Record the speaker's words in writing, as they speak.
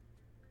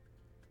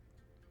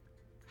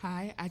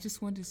Hi, I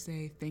just wanted to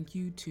say thank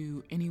you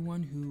to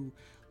anyone who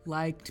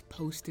liked,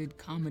 posted,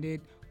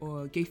 commented,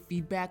 or gave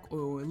feedback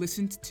or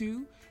listened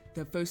to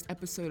the first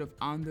episode of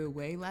On Their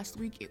Way last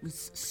week. It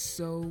was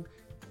so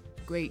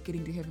great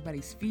getting to hear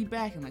everybody's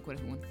feedback and like what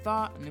everyone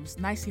thought, and it was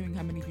nice hearing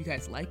how many of you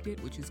guys liked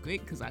it, which is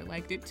great because I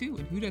liked it too,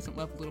 and who doesn't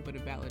love a little bit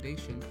of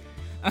validation?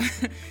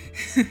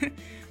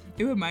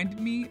 It reminded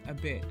me a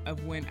bit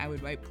of when I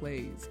would write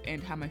plays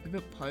and how my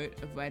favorite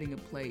part of writing a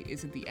play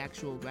isn't the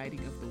actual writing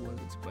of the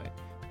words, but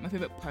my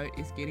favorite part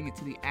is getting it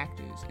to the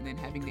actors and then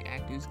having the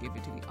actors give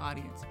it to the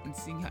audience and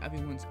seeing how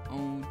everyone's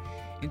own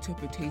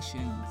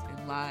interpretations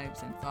and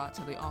lives and thoughts,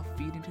 how they all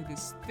feed into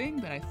this thing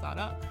that I thought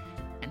up,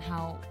 and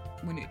how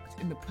when it's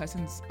in the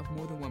presence of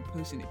more than one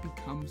person, it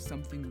becomes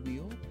something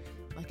real.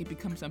 Like it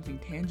becomes something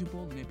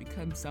tangible and it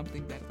becomes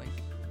something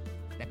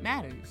that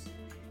matters.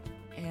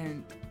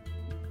 And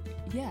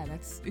yeah,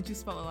 it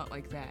just felt a lot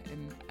like that,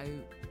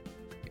 and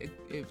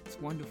it's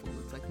wonderful.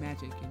 It's like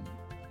magic, and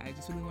I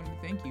just really wanted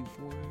to thank you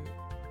for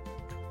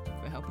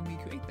helping me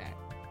create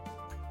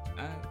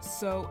that.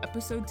 So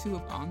episode 2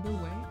 of On the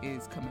Way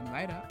is coming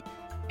right up,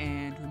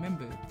 and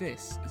remember,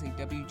 this is a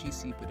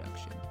WGC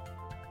production.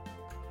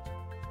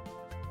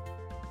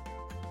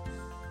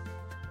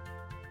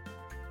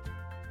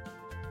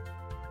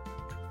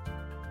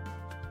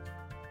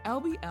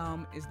 Elby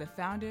Elm is the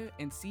founder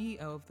and CEO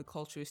of the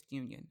Culturist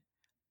Union.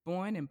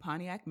 Born in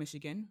Pontiac,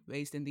 Michigan,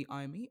 raised in the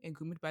Army, and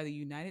groomed by the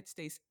United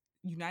States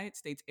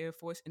Air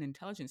Force in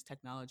intelligence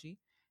technology,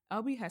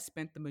 Elby has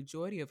spent the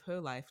majority of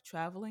her life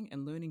traveling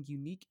and learning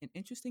unique and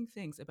interesting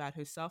things about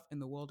herself and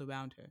the world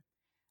around her.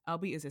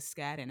 Elby is a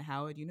SCAD and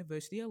Howard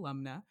University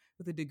alumna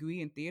with a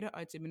degree in theater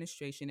arts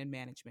administration and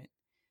management.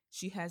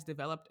 She has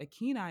developed a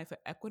keen eye for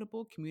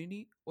equitable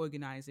community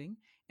organizing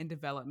and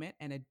development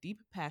and a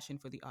deep passion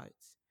for the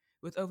arts.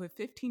 With over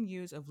 15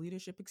 years of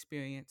leadership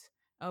experience,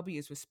 Elby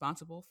is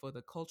responsible for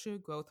the culture,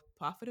 growth,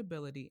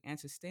 profitability, and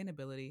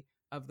sustainability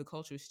of the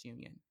Culturist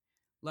Union.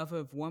 Lover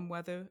of warm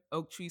weather,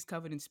 oak trees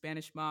covered in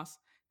Spanish moss,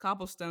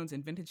 cobblestones,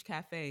 and vintage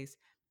cafes,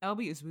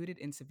 Elby is rooted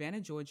in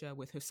Savannah, Georgia,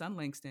 with her son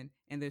Langston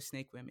and their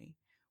snake Remy.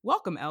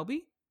 Welcome,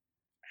 Elby.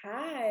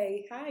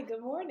 Hi,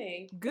 good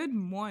morning. Good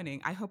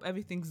morning. I hope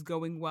everything's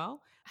going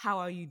well. How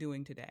are you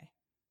doing today?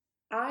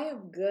 I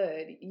am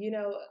good.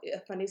 A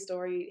funny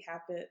story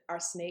happened. Our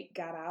snake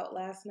got out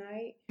last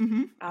night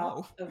out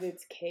Oh. of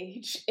its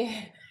cage,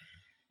 and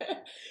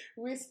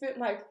we spent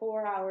like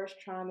 4 hours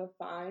trying to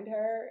find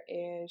her,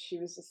 and she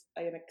was just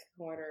in a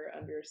corner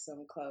under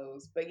some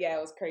clothes. But yeah,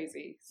 it was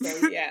crazy.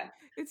 So yeah,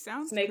 It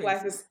sounds snake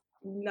life crazy. is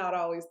not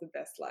always the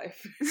best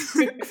life.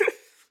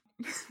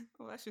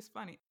 Well, that's just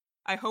funny.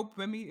 I hope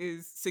Remy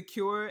is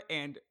secure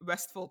and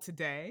restful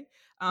today.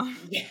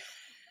 Yeah.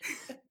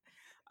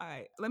 All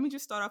right, let me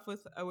just start off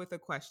with a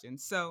question.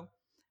 So,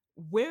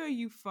 where are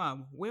you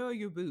from? Where are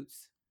your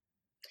roots?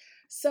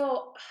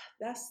 So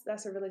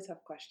that's a really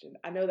tough question.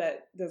 I know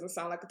that doesn't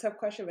sound like a tough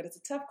question, but it's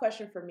a tough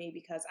question for me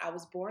because I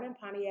was born in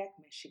Pontiac,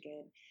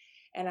 Michigan,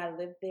 and I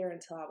lived there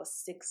until I was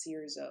 6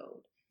 years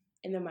old.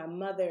 And then my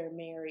mother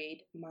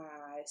married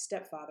my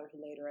stepfather,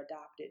 who later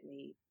adopted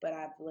me. But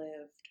I've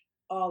lived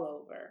all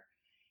over,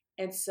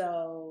 and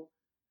so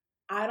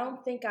I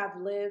don't think I've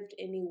lived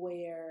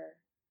anywhere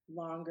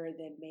longer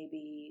than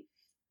maybe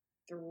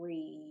 3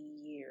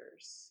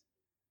 years.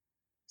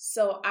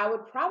 So I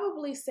would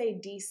probably say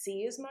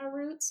DC is my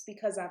roots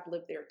because I've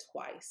lived there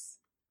twice.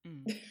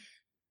 Mm.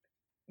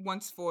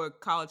 Once for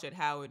college at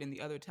Howard, and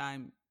the other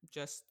time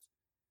just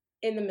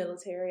In the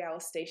military, I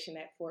was stationed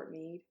at Fort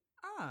Meade.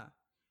 ah.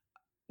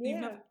 You've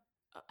never.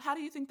 Yeah. How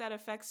do you think that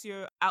affects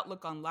your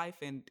outlook on life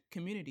and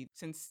community?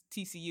 Since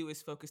TCU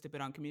is focused a bit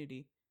on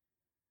community.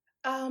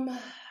 Um,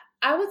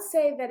 I would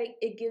say that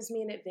it gives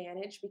me an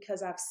advantage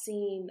because I've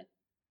seen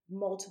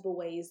multiple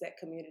ways that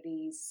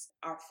communities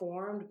are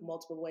formed,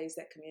 multiple ways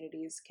that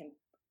communities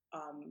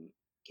um,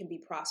 can be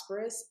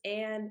prosperous,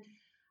 and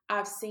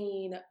I've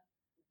seen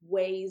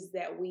ways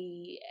that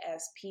we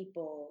as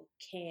people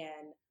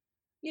can,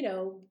 you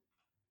know,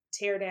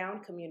 tear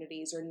down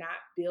communities or not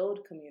build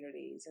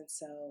communities. And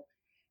so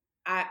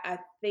I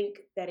think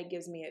that it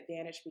gives me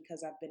advantage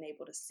because I've been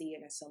able to see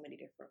it in so many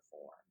different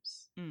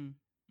forms. Mm.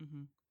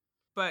 Hmm.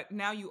 But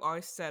now you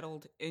are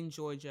settled in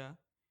Georgia,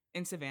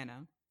 in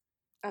Savannah.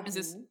 Is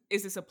this Uh-huh.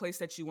 is this a place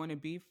that you want to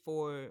be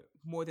for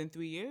more than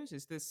 3 years?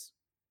 Is this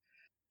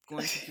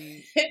going to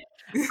be?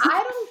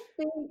 I don't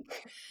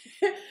think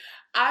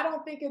I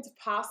don't think it's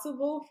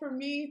possible for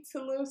me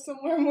to live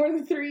somewhere more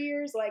than 3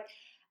 years. Like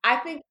I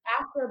think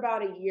after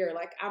about a year,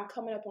 like I'm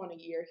coming up on a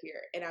year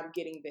here and I'm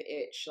getting the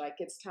itch. Like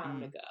it's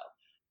time to Mm. go.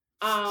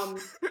 Um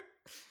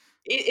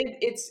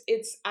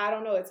it's I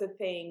don't know, it's a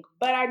thing.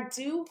 But I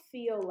do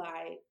feel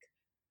like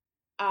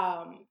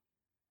um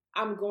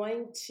I'm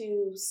going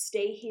to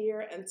stay here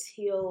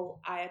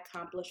until I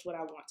accomplish what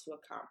I want to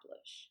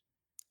accomplish.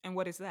 And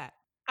what is that?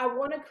 I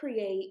want to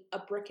create a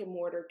brick and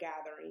mortar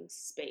gathering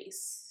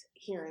space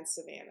here in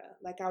Savannah.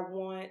 Like, I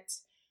want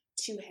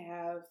to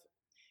have,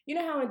 you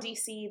know, how in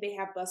DC they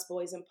have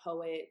busboys and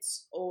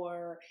poets,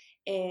 or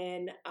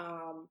in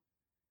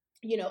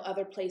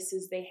Other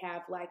places they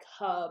have like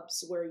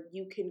hubs where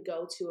you can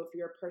go to if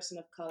you're a person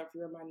of color, if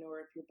you're a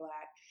minority, if you're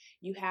Black.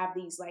 You have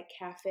these like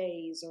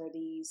cafes or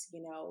these,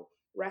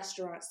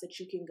 restaurants that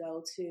you can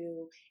go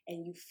to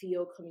and you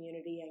feel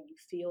community and you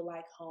feel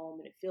like home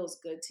and it feels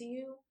good to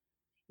you,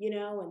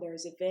 and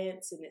there's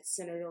events and it's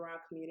centered around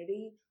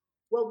community.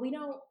 Well, we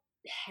don't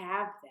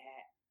have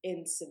that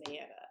in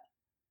Savannah.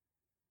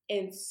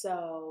 And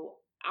so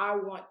I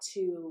want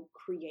to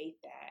create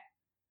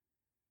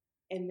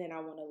that. And then I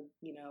want to,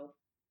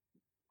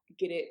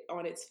 get it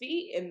on its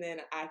feet, and then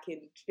I can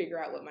figure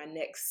out what my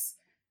next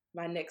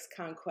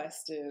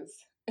conquest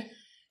is.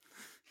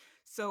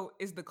 So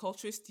is the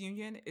Culturist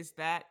Union, is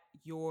that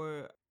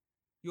your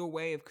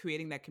way of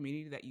creating that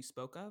community that you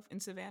spoke of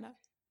in Savannah?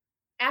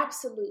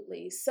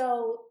 Absolutely.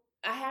 So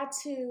I had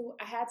to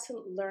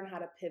learn how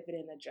to pivot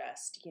and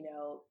adjust.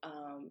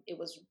 It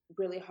was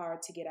really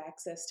hard to get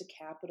access to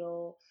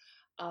capital,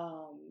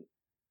 um,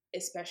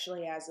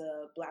 especially as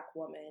a Black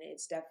woman.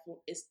 It's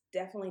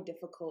definitely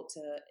difficult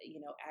to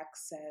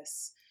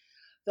access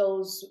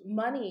those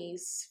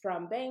monies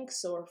from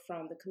banks or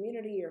from the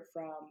community or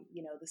from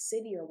the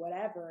city or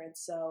whatever. And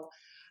so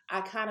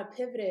I kind of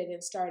pivoted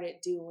and started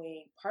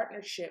doing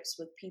partnerships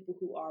with people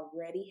who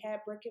already had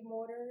brick and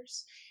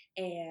mortars,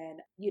 and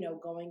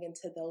going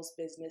into those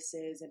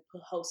businesses and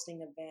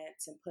hosting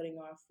events and putting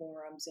on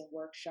forums and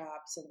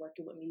workshops and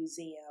working with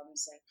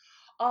museums and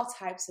all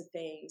types of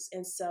things.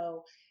 And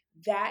so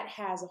that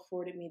has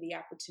afforded me the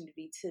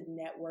opportunity to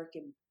network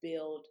and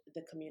build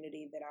the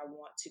community that I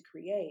want to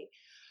create.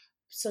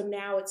 So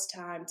now it's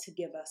time to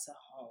give us a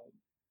home.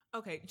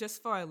 Okay,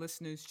 just for our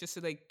listeners, just so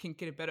they can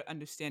get a better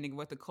understanding of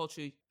what the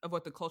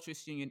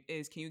Culturist Union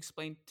is, can you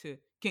explain to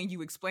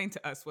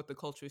us what the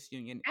Culturist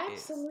Union is?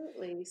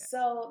 Absolutely. Yes.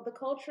 So the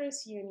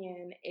Culturist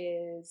Union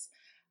is,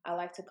 I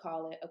like to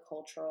call it a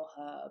cultural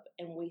hub,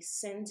 and we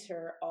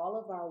center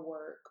all of our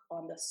work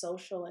on the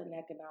social and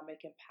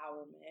economic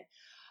empowerment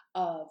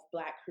of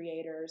Black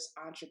creators,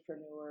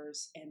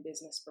 entrepreneurs, and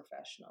business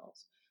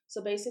professionals.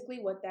 So basically,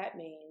 what that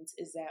means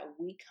is that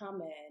we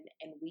come in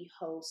and we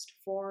host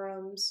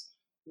forums,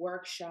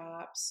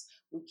 workshops,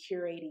 we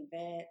curate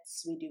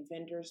events, we do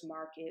vendors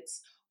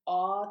markets,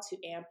 all to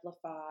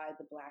amplify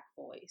the Black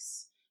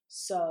voice.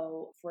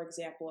 So, for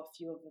example, a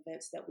few of the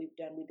events that we've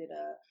done, we did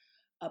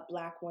a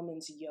Black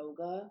women's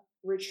yoga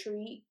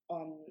retreat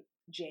on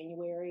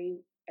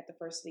January at the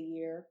first of the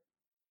year.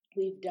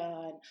 We've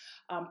done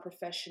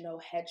professional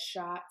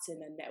headshots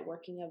in a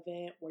networking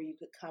event where you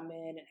could come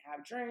in and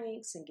have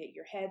drinks and get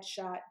your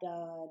headshot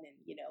done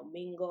and,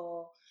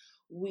 mingle.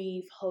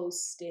 We've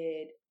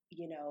hosted,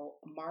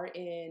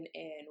 Martin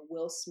and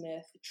Will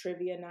Smith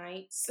trivia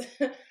nights.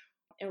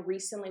 And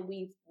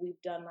recently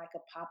we've done like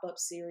a pop-up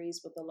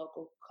series with a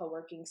local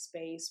co-working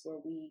space where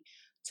we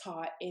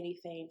taught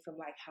anything from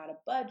like how to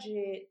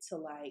budget to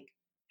like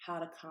how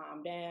to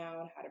calm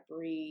down, how to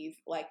breathe,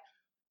 like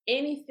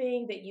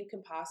anything that you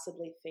can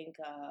possibly think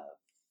of.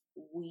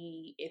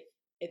 We if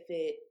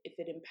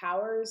it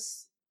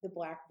empowers the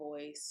Black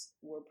voice,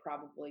 we're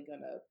probably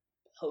going to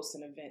host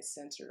an event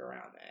centered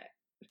around that.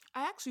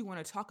 I actually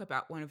want to talk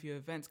about one of your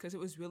events because it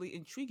was really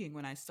intriguing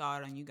when I saw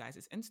it on you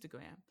guys'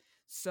 Instagram.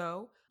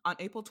 So, on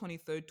April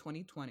 23rd,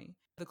 2020,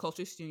 the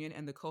Culturist Union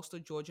and the Coastal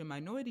Georgia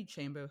Minority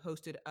Chamber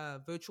hosted a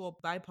virtual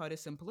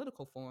bipartisan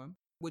political forum,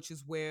 which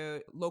is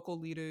where local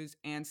leaders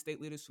and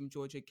state leaders from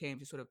Georgia came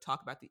to sort of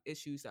talk about the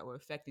issues that were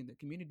affecting the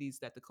communities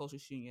that the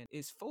Culturist Union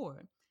is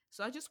for.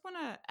 So, I just want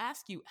to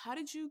ask you, how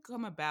did you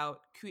come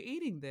about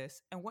creating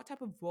this, and what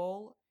type of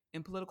role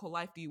in political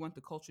life do you want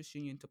the Culturist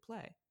Union to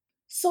play?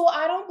 So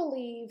I don't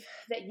believe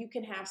that you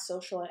can have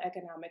social and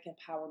economic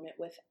empowerment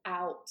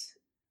without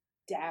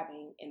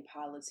dabbing in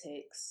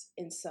politics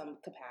in some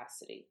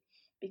capacity,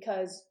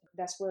 because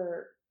that's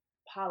where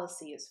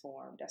policy is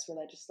formed, that's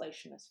where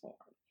legislation is formed.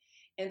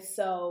 And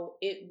so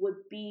it would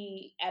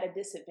be at a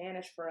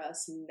disadvantage for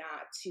us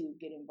not to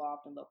get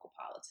involved in local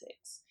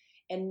politics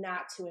and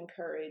not to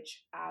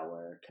encourage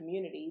our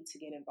community to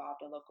get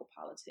involved in local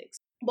politics.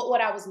 But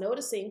what I was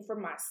noticing for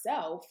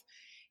myself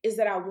is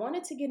that I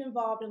wanted to get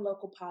involved in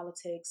local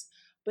politics,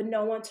 but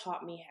no one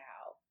taught me how.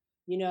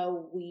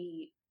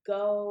 We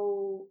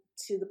go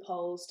to the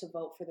polls to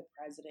vote for the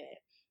president,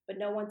 but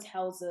no one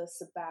tells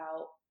us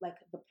about like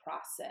the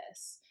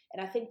process.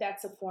 And I think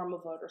that's a form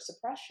of voter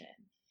suppression.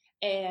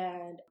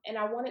 And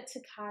I wanted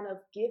to kind of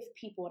give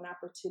people an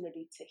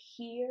opportunity to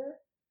hear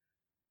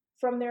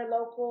from their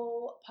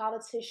local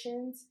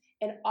politicians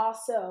and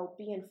also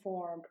be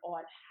informed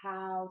on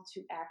how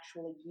to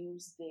actually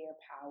use their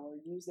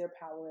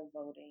power in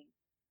voting,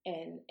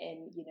 and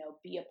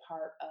be a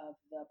part of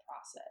the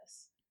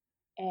process.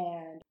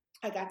 And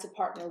I got to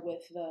partner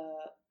with the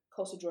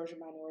Coastal Georgia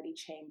Minority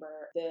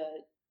Chamber.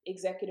 The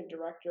executive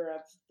director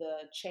of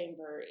the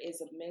chamber is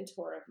a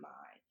mentor of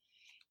mine.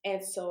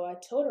 And so I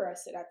told her, I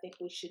said, I think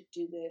we should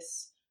do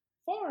this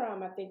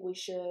forum. I think we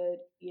should,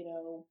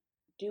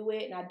 do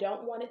it. And I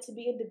don't want it to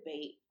be a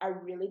debate. I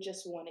really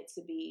just want it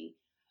to be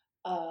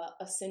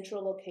a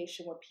central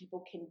location where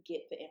people can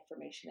get the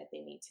information that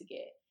they need to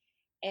get.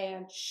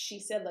 And she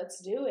said, let's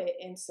do it.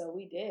 And so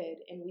we did.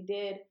 And we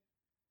did,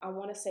 I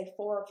want to say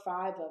 4 or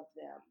 5 of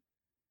them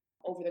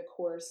over the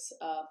course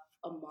of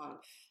a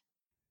month.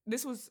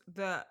 This was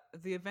the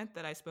event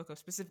that I spoke of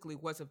specifically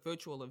was a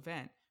virtual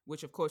event,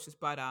 which of course was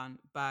brought on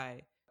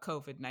by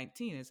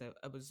COVID-19 as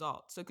a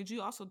result. So could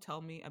you also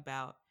tell me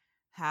about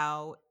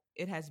how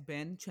it has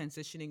been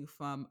transitioning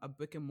from a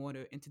brick and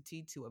mortar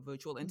entity to a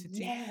virtual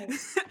entity?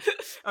 Yes.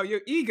 Oh,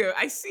 you're eager.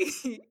 I see.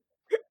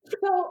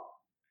 So,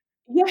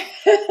 yeah,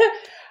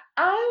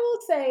 I will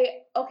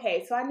say,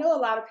 okay, so I know a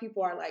lot of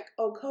people are like,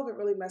 oh, COVID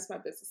really messed my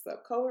business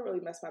up. COVID really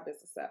messed my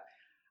business up.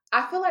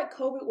 I feel like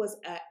COVID was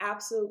an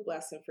absolute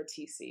blessing for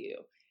TCU.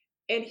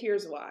 And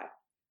here's why.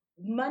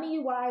 Money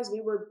wise,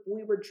 we were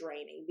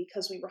draining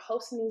because we were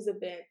hosting these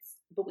events,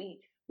 but we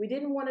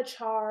didn't want to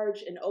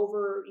charge an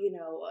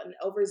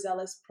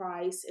overzealous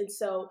price. And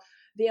so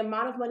the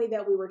amount of money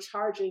that we were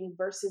charging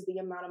versus the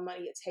amount of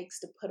money it takes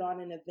to put on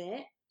an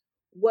event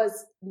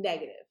was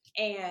negative.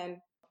 And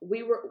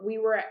we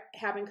were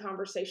having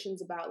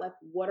conversations about, like,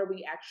 what are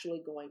we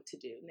actually going to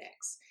do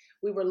next.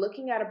 We were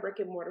looking at a brick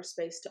and mortar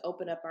space to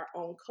open up our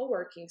own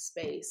co-working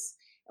space,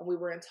 and we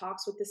were in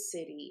talks with the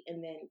city.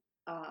 And then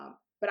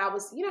but I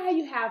was, you know how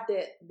you have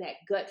that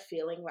gut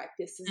feeling like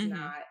this is Mhm.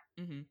 not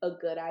Mhm. a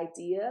good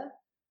idea,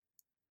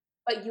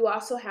 but you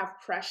also have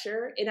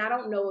pressure. And I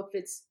don't know if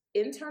it's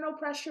internal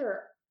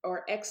pressure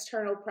or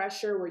external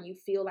pressure where you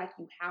feel like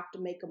you have to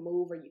make a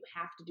move or you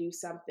have to do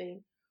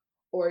something,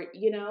 or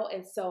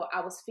and so I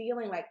was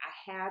feeling like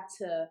I had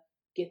to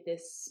get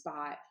this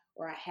spot,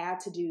 or I had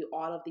to do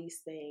all of these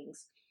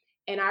things.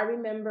 And I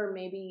remember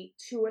maybe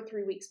 2 or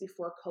 3 weeks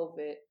before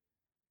COVID,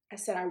 I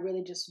said, I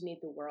really just need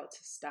the world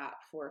to stop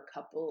for a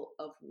couple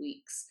of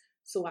weeks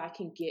so I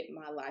can get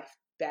my life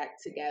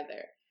back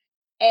together.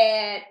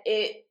 And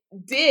it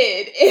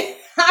did. And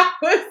I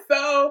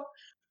was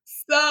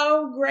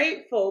so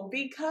grateful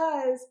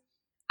because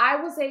I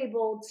was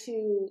able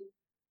to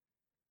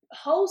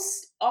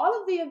host all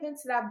of the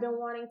events that I've been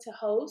wanting to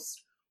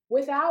host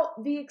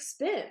without the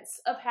expense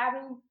of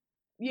having,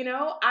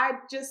 I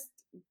just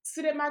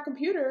sit at my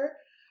computer,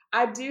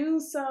 I do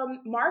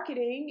some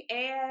marketing,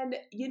 and,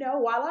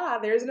 voila,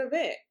 there's an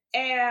event.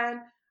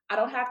 And I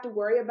don't have to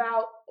worry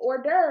about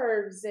hors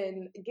d'oeuvres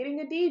and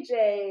getting a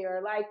DJ,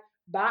 or like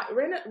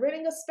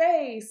renting a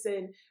space,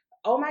 and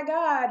oh my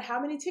God, how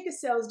many ticket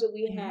sales do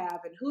we Mhm.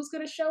 have and who's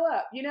going to show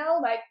up?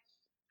 Like,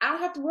 I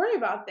don't have to worry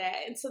about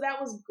that. And so that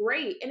was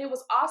great. And it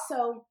was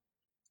also,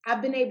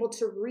 I've been able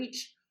to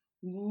reach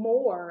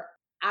more.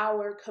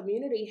 Our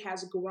community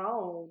has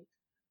grown.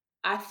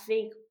 I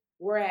think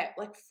we're at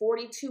like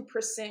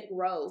 42%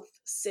 growth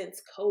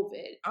since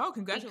COVID, Oh,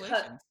 because,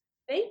 congratulations.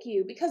 thank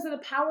you, because of the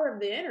power of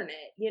the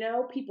internet.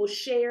 People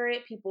share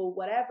it, people,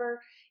 whatever.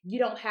 They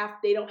don't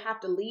have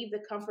to leave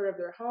the comfort of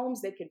their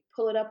homes. They can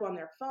pull it up on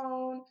their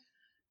phone.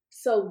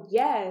 So,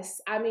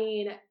 yes, I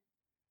mean,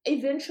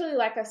 eventually,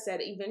 like I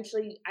said,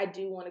 I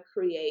do want to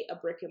create a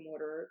brick and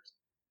mortar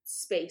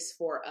space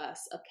for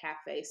us, a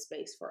cafe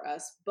space for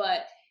us.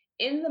 But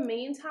in the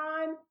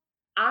meantime,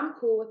 I'm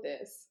cool with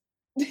this.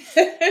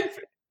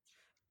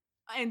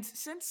 And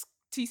since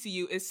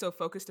TCU is so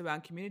focused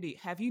around community,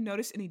 have you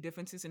noticed any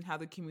differences in how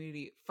the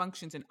community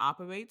functions and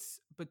operates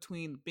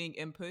between being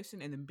in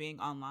person and then being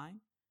online?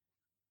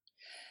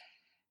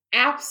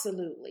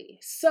 Absolutely.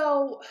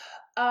 So,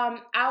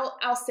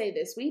 I'll say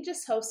this: we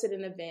just hosted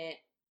an event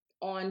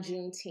on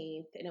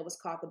Juneteenth, and it was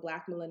called the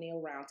Black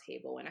Millennial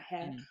Roundtable, and I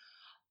had Mm.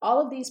 all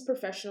of these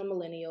professional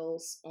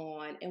millennials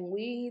on, and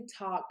we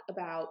talked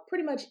about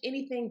pretty much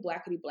anything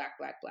blackity black,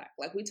 black, black.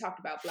 Like, we talked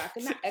about black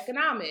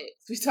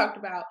economics, we talked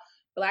about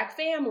black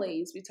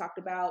families, we talked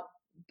about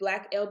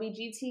black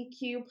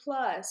LGBTQ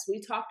plus,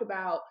 we talked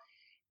about,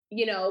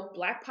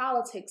 black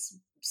politics,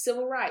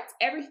 civil rights,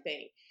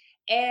 everything.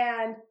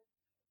 And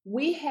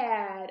we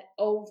had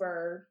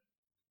over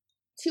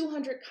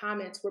 200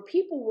 comments where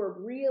people were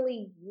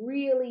really,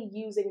 really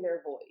using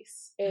their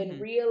voice and Hmm.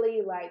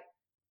 really, like,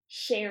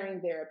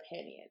 sharing their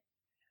opinion.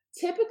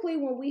 Typically,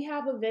 when we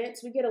have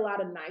events, we get a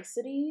lot of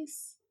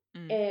niceties,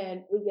 Mm.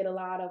 and we get a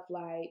lot of,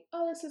 like,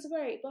 oh, this is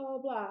great, blah, blah,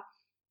 blah.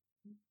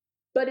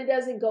 But it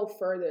doesn't go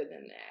further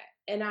than that.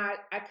 And I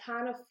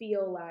kind of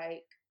feel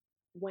like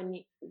when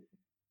you,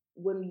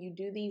 when you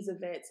do these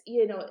events,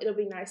 it'll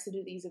be nice to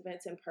do these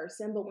events in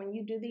person, but when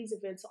you do these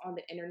events on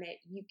the internet,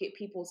 you get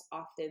people's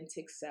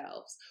authentic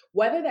selves.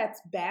 Whether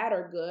that's bad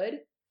or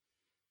good,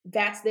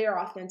 that's their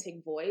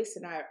authentic voice,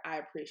 and I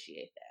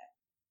appreciate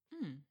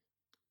Mm.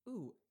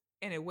 Ooh,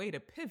 and a way to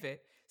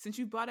pivot. Since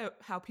you brought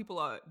up how people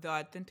are their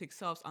authentic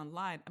selves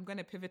online, I'm going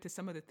to pivot to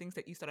some of the things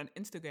that you said on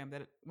Instagram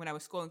that when I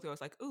was scrolling through, I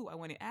was like, ooh, I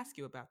want to ask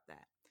you about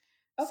that.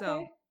 that. So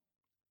Okay.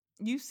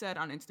 you said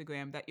on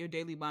Instagram that your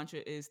daily mantra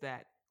is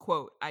that,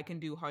 quote, I can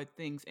do hard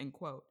things, end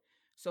quote.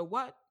 So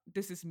what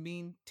does this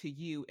mean to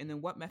you? And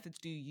then what methods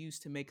do you use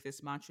to make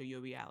this mantra your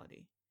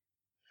reality?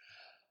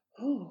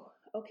 Oh,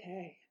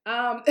 okay.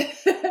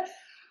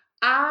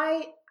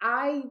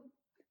 I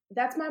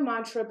that's my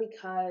mantra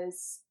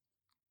because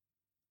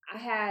I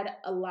had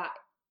a lot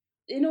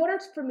in order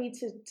for me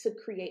to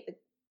create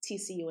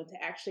TCU and to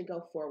actually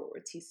go forward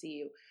with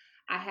TCU,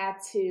 I had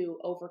to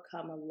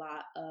overcome a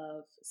lot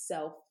of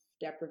self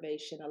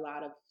deprivation, a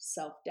lot of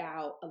self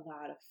doubt, a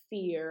lot of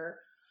fear,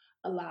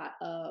 a lot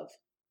of,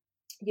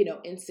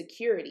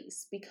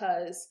 insecurities,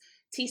 because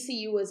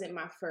TCU wasn't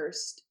my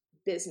first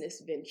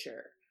business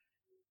venture,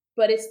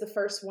 but it's the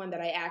first one that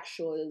I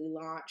actually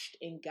launched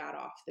and got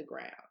off the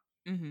ground.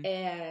 Mm-hmm.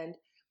 And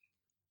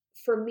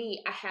for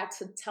me, I had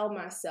to tell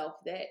myself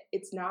that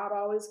it's not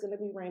always going to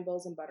be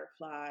rainbows and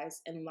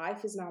butterflies, and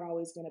life is not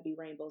always going to be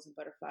rainbows and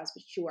butterflies,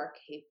 but you are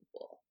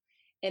capable.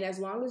 And as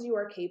long as you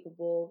are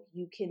capable,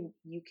 you can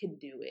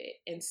do it.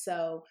 And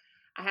so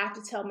I have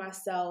to tell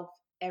myself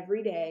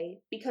every day,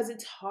 because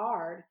it's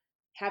hard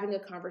having a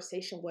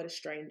conversation with a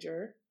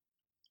stranger.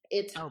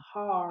 It's Oh, yeah.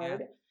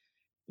 hard,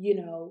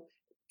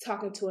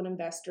 talking to an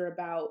investor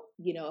about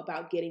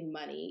getting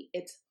money.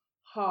 It's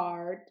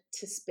hard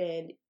to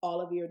spend all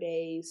of your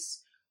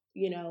days,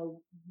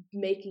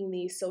 making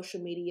these social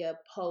media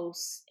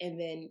posts and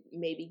then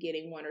maybe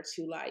getting one or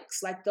two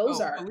likes. Like those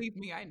Oh, are, believe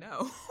me, I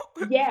know.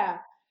 yeah,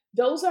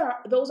 those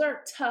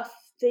are tough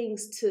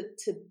things to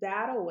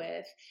battle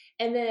with.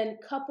 And then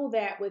couple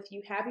that with,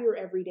 you have your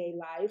everyday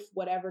life,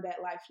 whatever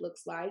that life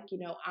looks like.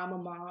 I'm a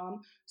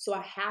mom, so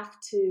I have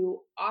to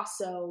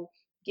also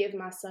give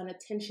my son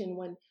attention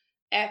when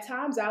at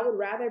times I would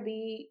rather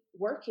be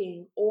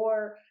working,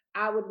 or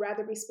I would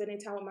rather be spending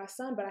time with my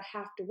son, but I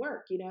have to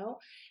work.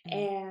 Mm-hmm.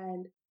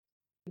 And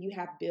you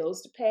have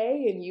bills to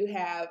pay, and you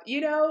have,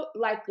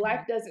 like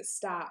life doesn't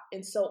stop.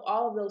 And so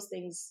all of those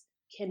things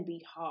can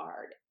be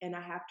hard. And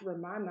I have to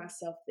remind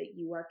myself that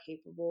you are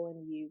capable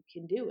and you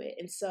can do it.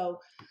 And so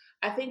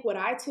I think what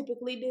I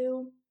typically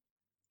do,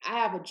 I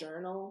have a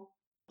journal.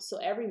 So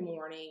every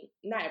morning,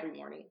 not every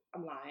morning,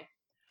 I'm lying.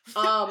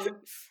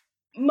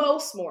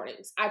 Most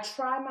mornings, I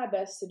try my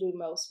best to do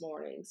most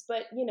mornings,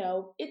 but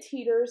it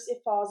teeters, it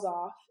falls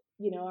off.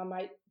 I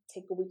might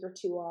take a week or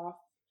two off,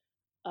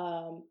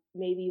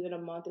 maybe even a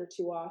month or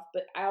two off,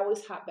 but I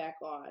always hop back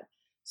on.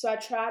 So I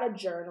try to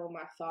journal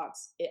my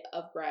thoughts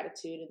of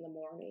gratitude in the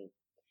morning.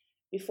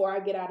 Before I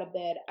get out of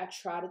bed, I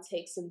try to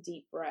take some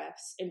deep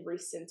breaths and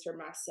recenter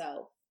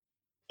myself.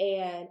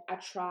 And I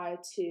try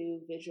to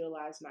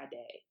visualize my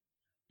day,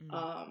 Mm-hmm.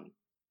 um,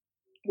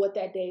 what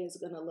that day is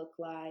going to look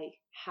like,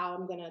 how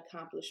I'm going to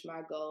accomplish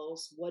my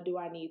goals, what do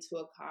I need to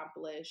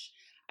accomplish.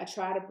 I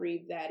try to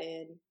breathe that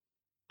in.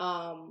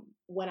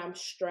 When I'm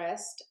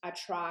stressed, I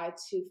try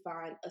to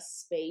find a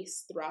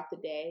space throughout the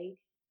day,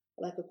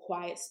 like a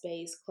quiet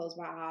space, close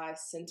my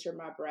eyes, center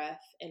my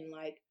breath, and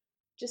like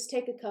just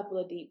take a couple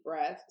of deep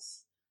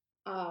breaths.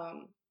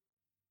 Um,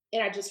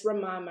 and I just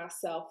remind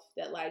myself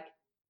that like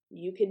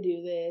you can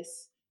do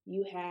this.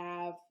 You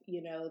have,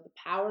 the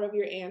power of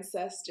your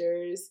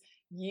ancestors.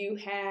 You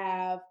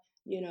have,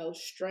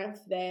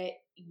 strength that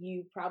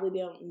you probably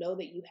don't know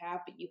that you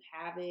have, but you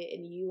have it,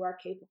 and you are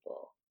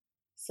capable.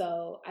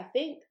 So I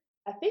think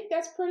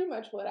that's pretty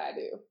much what I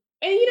do.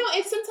 And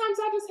and sometimes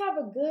I just have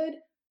a good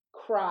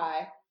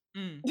cry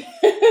Mm.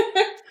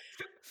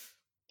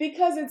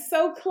 because it's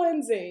so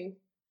cleansing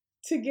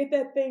to get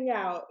that thing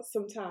out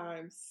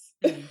sometimes.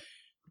 Mm.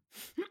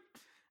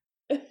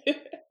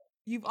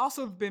 You've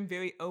also been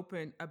very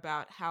open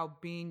about how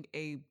being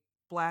a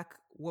Black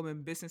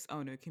woman business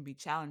owner can be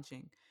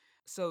challenging.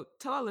 So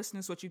tell our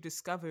listeners what you've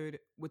discovered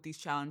with these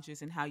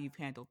challenges and how you've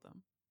handled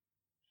them.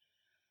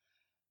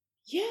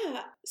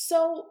 Yeah.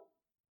 So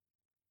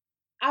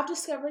I've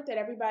discovered that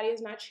everybody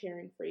is not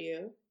cheering for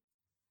you,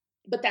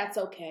 but that's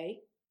okay.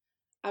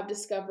 I've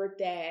discovered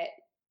that,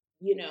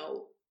 you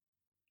know,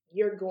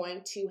 you're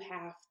going to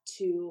have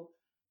to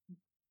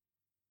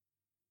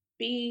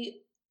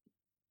be,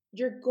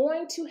 you're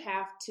going to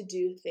have to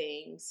do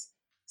things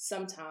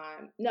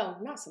sometime. No,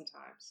 not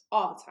sometimes,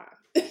 all the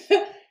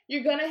time.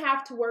 You're going to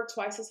have to work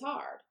twice as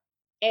hard,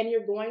 and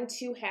you're going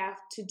to have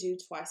to do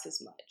twice as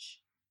much.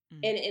 Mm.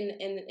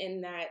 And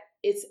in that,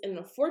 it's an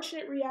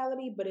unfortunate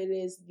reality, but it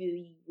is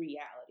the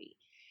reality.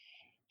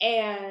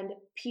 And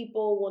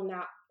people will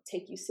not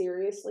take you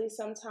seriously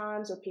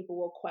sometimes, or people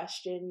will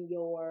question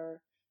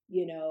your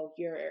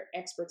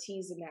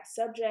expertise in that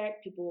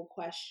subject. People will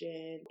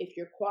question if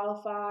you're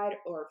qualified,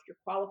 or if you're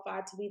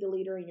qualified to be the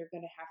leader, and you're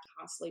going to have to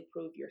constantly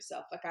prove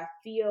yourself. Like I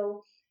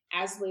feel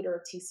as leader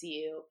of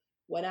TCU,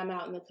 when I'm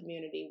out in the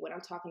community, when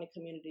I'm talking to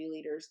community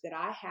leaders, that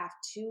I have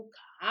to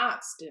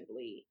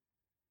constantly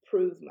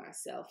prove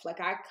myself. Like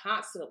I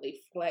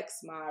constantly flex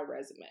my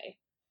resume,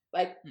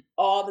 like Mm.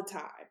 all the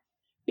time,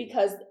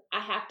 because I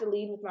have to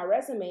lead with my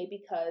resume.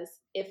 Because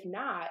if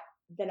not,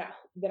 then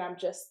I'm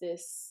just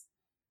this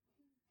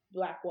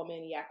Black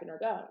woman yapping her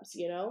gums.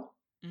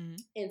 Mm.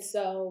 And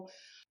so,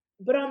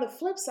 but on the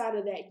flip side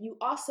of that, you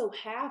also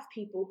have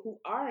people who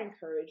are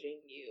encouraging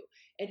you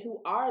and who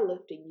are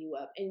lifting you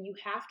up. And you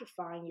have to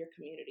find your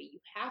community. You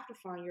have to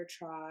find your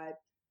tribe.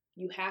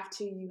 You have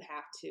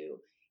to.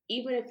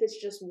 Even if it's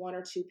just one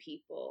or two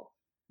people.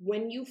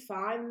 When you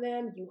find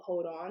them, you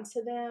hold on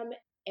to them,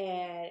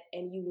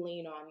 and you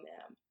lean on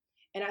them.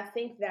 And I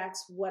think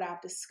that's what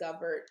I've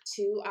discovered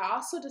too. I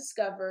also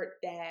discovered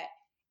that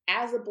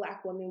as a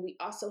Black woman, we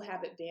also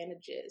have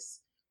advantages.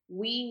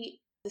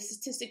 The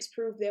statistics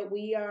prove that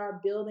we are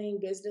building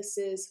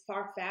businesses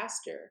far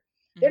faster.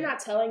 They're Mm-hmm. not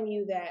telling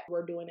you that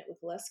we're doing it with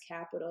less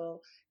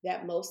capital,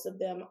 that most of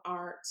them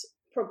aren't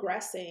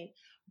progressing,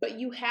 but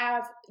you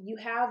have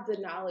the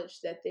knowledge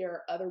that there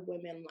are other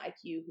women like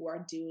you who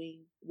are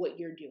doing what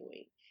you're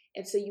doing.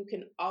 And so you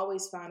can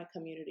always find a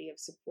community of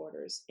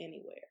supporters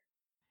anywhere.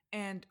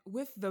 And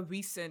with the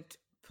recent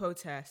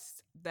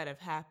protests that have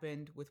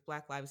happened with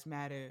Black Lives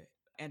Matter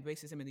and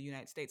racism in the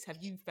United States, have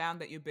you found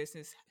that your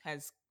business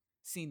has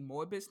seen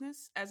more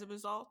business as a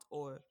result,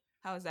 or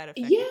how has that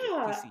affected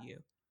Yeah, TCU?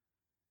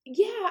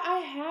 yeah, I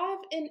have,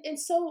 and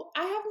so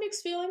I have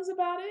mixed feelings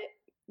about it.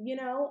 You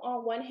know,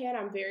 on one hand,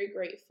 I'm very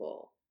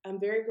grateful. I'm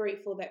very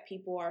grateful that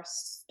people are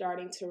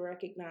starting to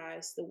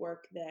recognize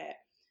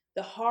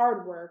the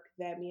hard work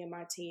that me and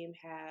my team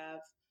have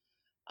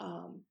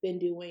been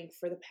doing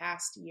for the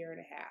past year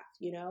and a half.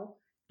 You know,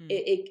 Mm.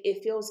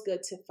 it feels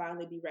good to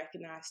finally be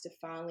recognized, to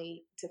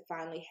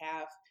finally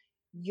have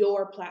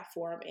your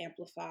platform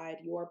amplified,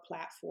 your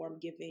platform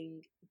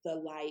giving the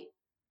light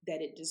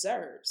that it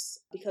deserves,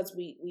 because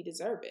we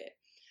deserve it.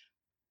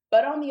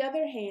 But on the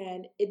other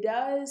hand, it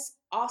does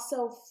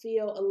also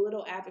feel a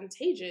little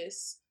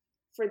advantageous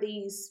for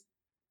these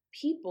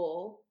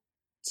people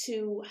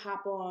to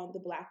hop on the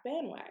Black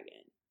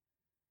bandwagon.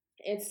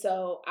 And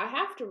so I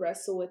have to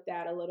wrestle with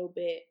that a little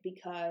bit,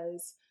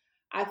 because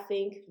I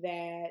think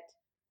that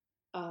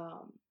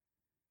um,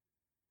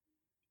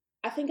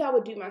 I think I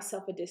would do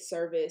myself a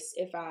disservice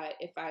if I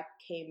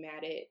came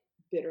at it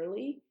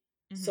bitterly.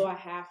 So Mm-hmm.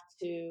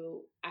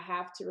 I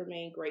have to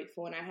remain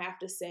grateful, and I have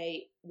to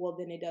say, well,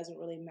 then it doesn't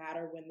really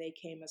matter when they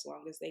came, as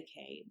long as they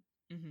came.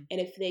 Mm-hmm. And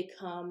if they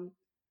come,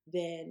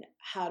 then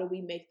how do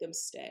we make them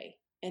stay?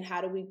 And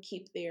how do we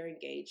keep their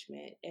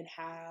engagement? And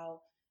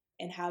how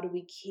do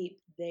we keep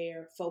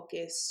their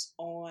focus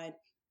on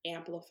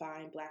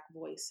amplifying Black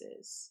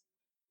voices?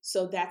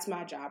 So that's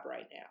my job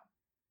right now.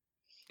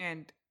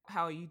 And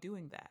how are you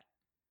doing that?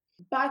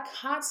 By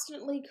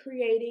constantly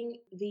creating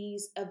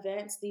these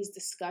events, these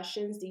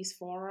discussions, these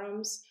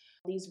forums,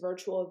 these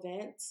virtual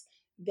events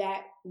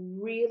that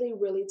really,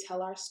 really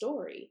tell our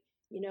story.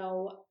 You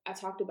know, I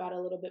talked about it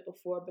a little bit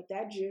before, but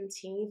that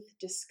Juneteenth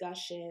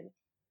discussion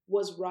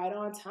was right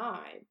on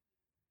time,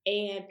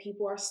 and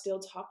people are still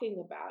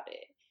talking about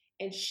it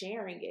and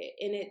sharing it.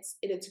 And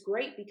it's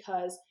great,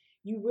 because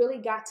you really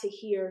got to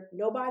hear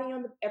everybody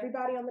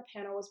on the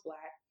panel was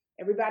Black,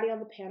 everybody on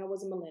the panel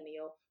was a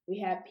millennial. We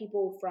had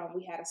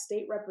a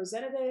state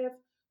representative,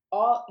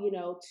 all,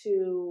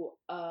 to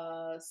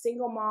a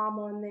single mom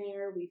on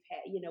there. We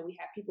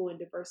had people in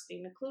diversity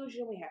and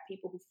inclusion, we had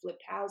people who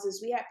flipped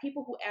houses, we had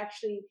people who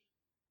actually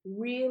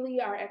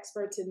really are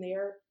experts in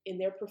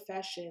their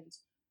professions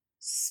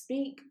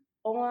speak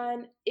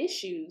on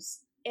issues.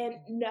 And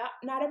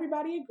not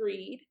everybody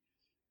agreed,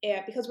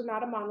 and because we're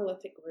not a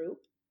monolithic group,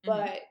 Mm-hmm.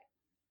 but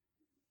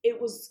it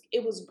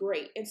was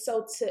great. And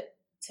so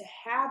to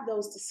have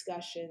those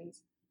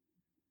discussions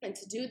and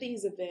to do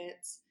these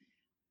events,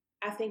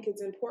 I think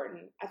it's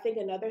important. I think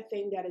another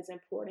thing that is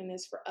important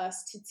is for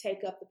us to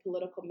take up the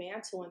political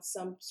mantle in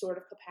some sort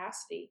of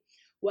capacity,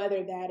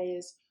 whether that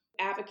is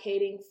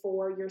advocating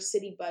for your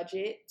city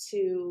budget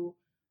to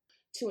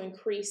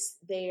increase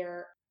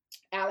their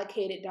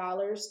allocated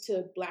dollars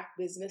to Black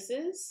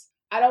businesses.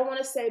 I don't want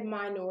to say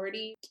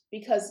minority,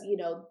 because,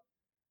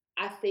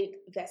 I think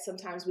that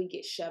sometimes we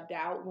get shoved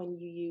out when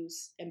you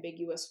use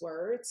ambiguous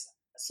words.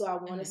 So I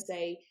want to Mm-hmm.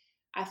 say,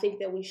 I think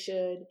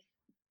that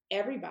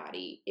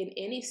everybody in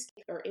any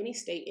state, or any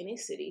state, any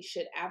city,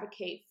 should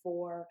advocate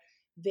for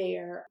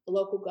their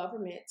local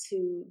government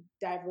to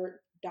divert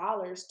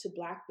dollars to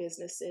Black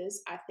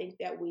businesses. I think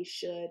that we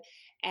should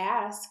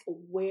ask,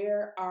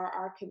 where are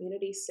our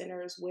community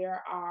centers?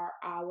 Where are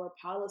our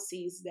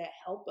policies that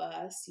help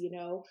us?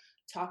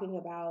 Talking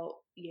about,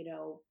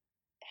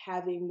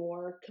 having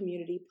more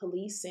community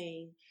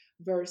policing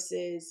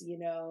versus,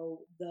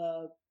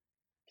 the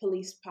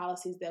police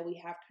policies that we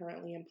have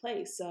currently in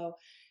place. So,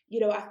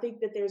 I think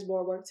that there's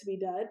more work to be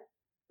done,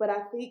 but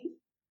I think,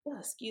 oh,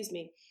 excuse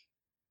me,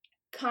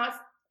 con-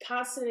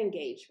 constant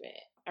engagement.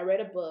 I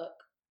read a book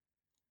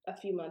a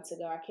few months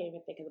ago. I can't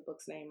even think of the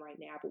book's name right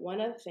now, but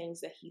one of the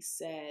things that he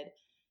said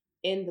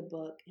in the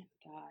book, and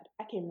God,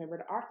 I can't remember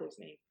the author's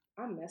name.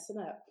 I'm messing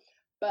up.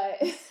 But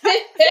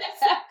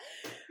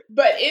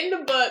but in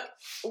the book,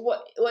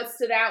 what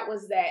stood out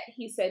was that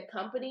he said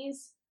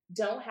companies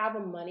don't have a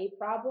money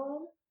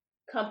problem.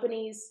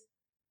 Companies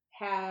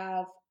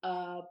have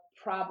a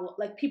problem,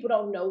 like, people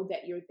don't know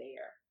that you're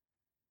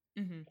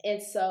there. Mm-hmm.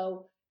 And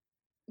so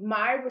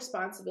my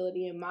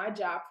responsibility and my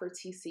job for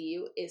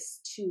TCU is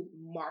to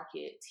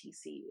market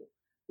TCU.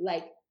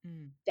 Like,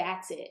 Mm-hmm.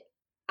 that's it.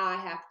 I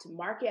have to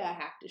market, I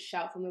have to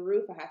shout from the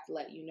roof, I have to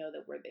let you know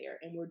that we're there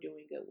and we're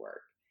doing good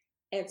work.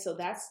 And so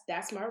that's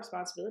my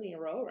responsibility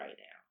and role right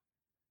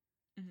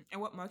now. Mm-hmm.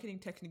 And what marketing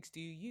techniques do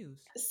you use?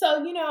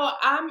 So,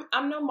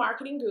 I'm no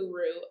marketing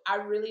guru. I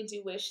really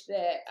do wish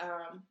that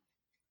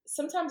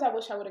sometimes I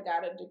wish I would have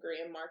got a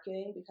degree in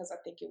marketing, because I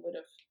think it would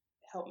have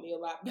help me a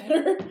lot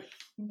better.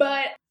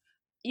 But,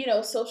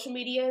 social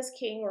media is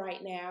king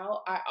right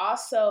now. I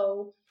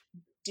also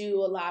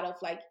do a lot of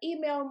like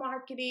email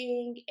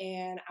marketing,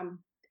 and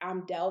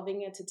I'm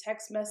delving into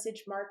text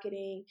message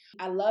marketing.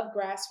 I love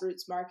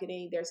grassroots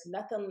marketing. There's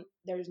nothing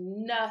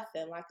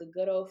like a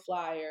good old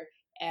flyer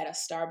at a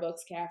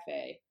Starbucks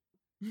cafe.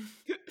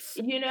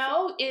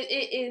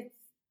 It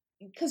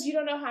because you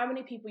don't know how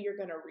many people you're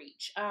going to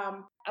reach.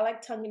 I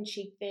like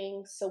tongue-in-cheek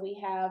things, so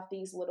we have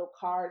these little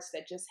cards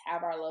that just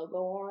have our logo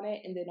on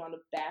it, and then on the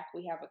back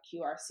we have a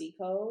QRC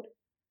code.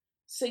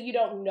 So you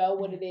don't know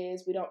what it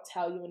is. We don't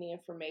tell you any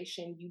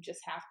information. You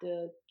just have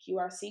to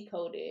QRC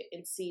code it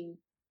and see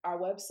our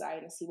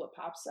website and see what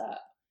pops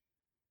up.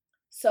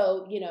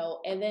 So,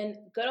 and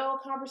then good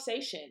old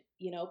conversation,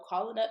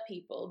 calling up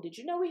people. Did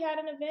you know we had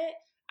an event?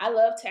 I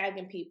love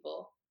tagging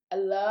people. I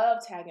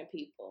love tagging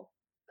people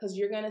because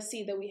you're going to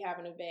see that we have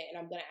an event and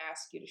I'm going to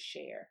ask you to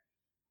share.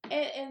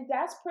 And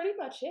that's pretty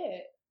much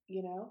it.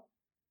 Mm.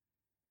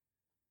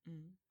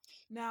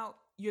 Now,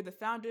 you're the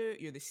founder,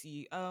 you're the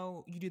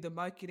CEO, you do the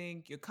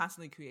marketing, you're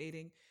constantly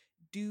creating.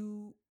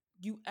 Do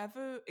you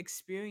ever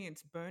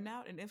experience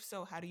burnout? And if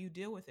so, how do you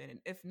deal with it? And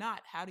if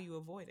not, how do you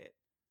avoid it?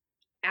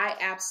 I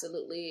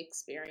absolutely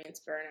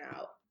experience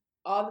burnout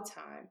all the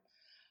time.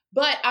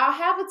 But I'll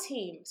have a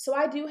team. So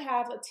I do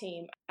have a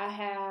team. I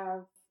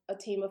have a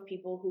team of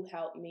people who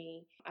help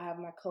me. I have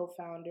my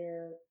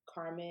co-founder,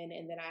 Carmen,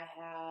 and then I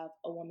have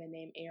a woman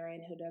named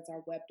Erin who does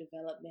our web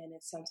development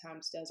and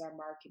sometimes does our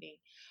marketing.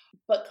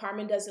 But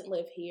Carmen doesn't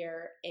live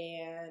here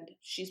and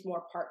she's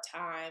more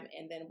part-time.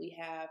 And then we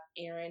have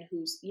Erin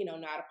who's,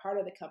 not a part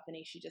of the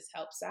company. She just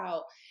helps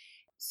out.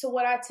 So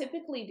what I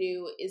typically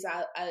do is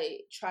I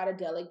try to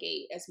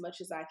delegate as much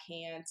as I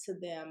can to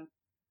them,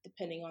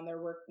 depending on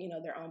their work,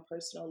 their own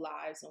personal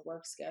lives and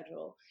work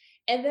schedule.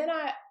 And then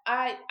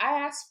I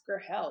ask for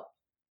help.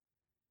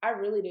 I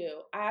really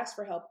do. I ask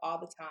for help all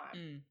the time.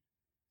 Mm.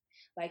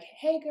 Like,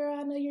 hey girl,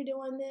 I know you're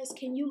doing this.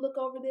 Can you look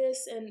over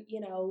this and,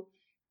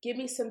 give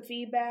me some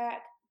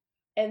feedback?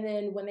 And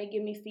then when they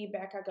give me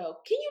feedback, I go,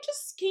 can you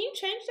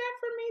change that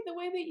for me the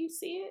way that you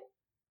see it?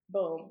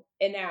 Boom.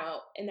 And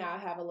now I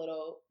have a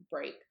little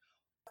break.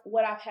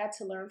 What I've had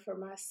to learn for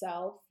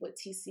myself with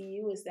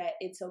TCU is that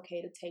it's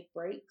okay to take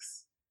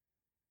breaks.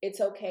 It's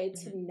okay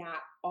to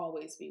not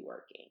always be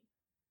working.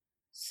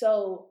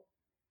 So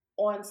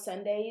on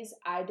Sundays,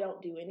 I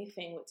don't do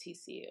anything with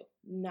TCU,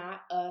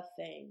 not a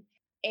thing.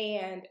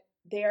 And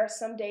there are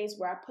some days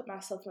where I put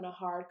myself in a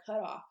hard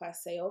cutoff. I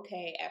say,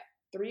 okay, at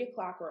 3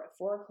 o'clock or at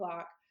 4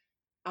 o'clock,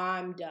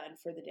 I'm done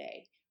for the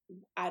day.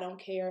 I don't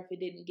care if it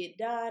didn't get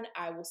done.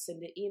 I will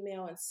send an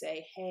email and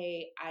say,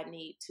 hey, I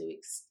need to,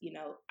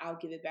 I'll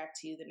give it back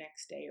to you the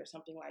next day or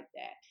something like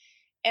that.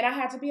 And I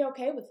had to be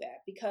okay with that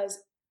because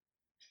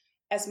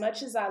as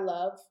much as I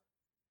love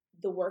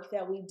the work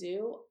that we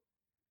do,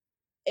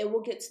 it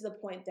will get to the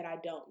point that I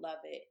don't love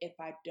it if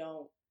I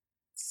don't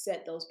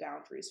set those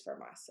boundaries for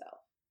myself.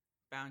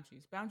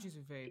 Boundaries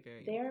are very,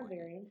 very They are important.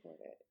 very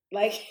important.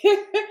 Like,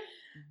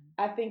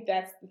 I think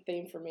that's the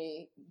theme for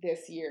me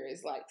this year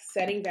is like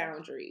setting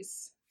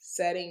boundaries.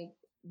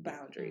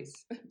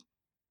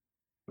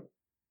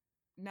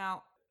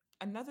 Now,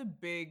 another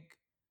big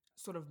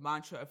sort of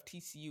mantra of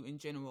TCU in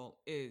general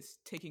is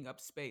taking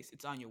up space.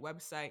 It's on your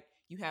website,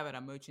 you have it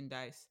on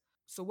merchandise.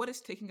 So, what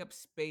does taking up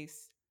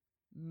space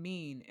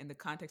mean in the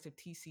context of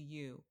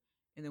TCU?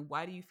 And then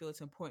why do you feel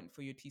it's important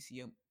for your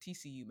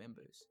TCU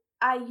members?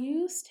 I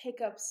use take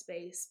up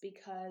space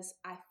because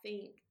I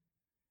think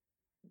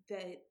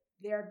that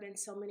there have been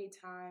so many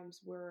times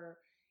where,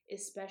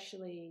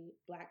 especially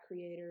Black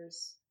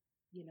creators,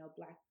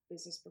 Black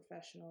business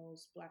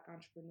professionals, Black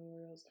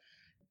entrepreneurs,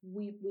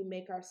 we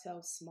make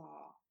ourselves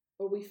small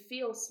or we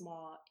feel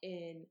small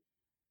in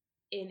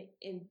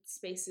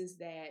spaces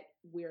that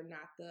we're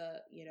not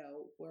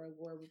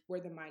we're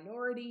the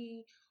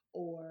minority,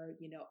 or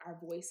our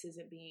voice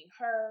isn't being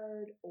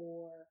heard,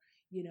 or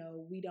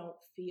we don't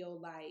feel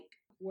like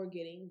we're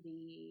getting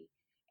the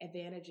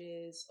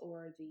advantages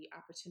or the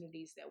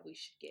opportunities that we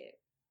should get.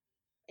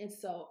 And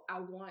so I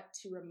want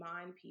to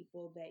remind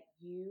people that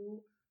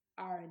you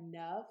are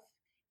enough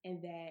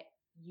and that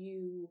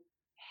you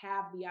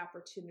have the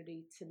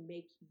opportunity to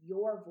make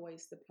your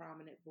voice the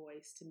prominent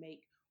voice, to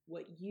make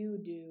what you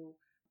do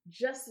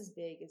just as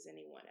big as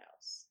anyone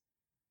else.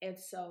 And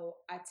so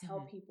I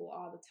tell people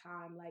all the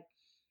time, like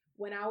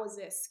when I was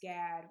at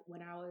SCAD,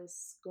 when I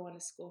was going to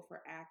school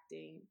for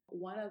acting,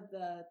 one of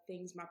the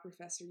things my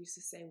professor used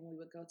to say when we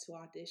would go to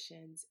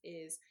auditions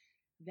is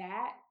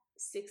that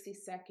 60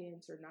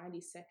 seconds or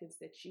 90 seconds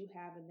that you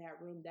have in that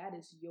room, that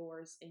is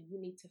yours, and you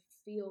need to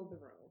feel the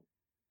room.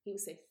 He would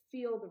say,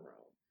 feel the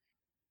room,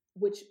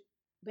 which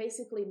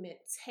basically meant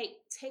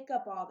take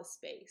up all the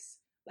space.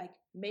 Like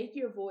make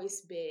your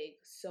voice big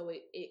so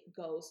it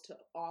goes to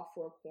all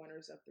four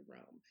corners of the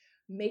room.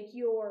 Make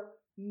your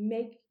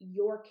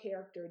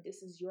character,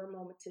 this is your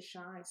moment to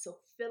shine. So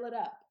fill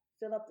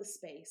up the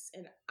space.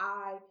 And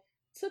I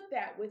took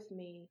that with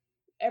me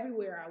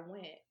everywhere I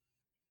went.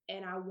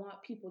 And I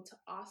want people to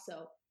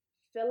also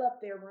fill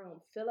up their room,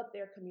 fill up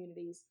their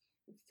communities,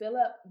 fill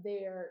up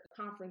their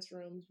conference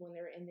rooms when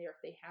they're in there.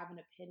 If they have an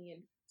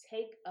opinion,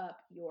 take up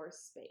your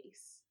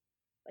space.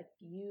 Like,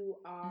 you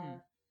Mm.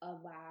 are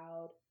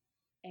allowed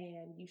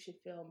and you should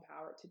feel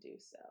empowered to do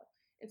so.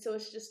 And so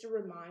it's just a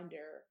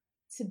reminder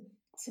to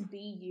to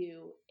be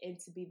you and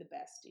to be the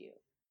best you.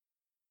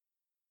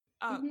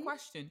 Hmm.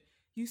 Question.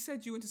 You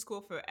said you went to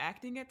school for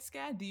acting at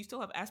SCAD. Do you still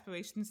have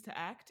aspirations to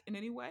act in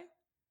any way?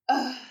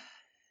 Uh,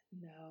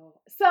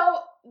 no.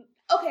 So,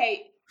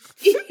 okay.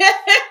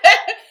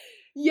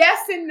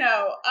 Yes and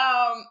no.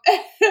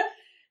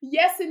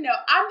 Yes and no.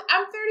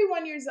 I'm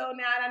 31 years old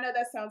now, and I know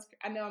that sounds.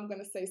 I know I'm going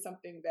to say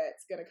something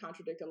that's going to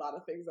contradict a lot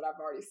of things that I've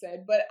already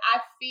said, but I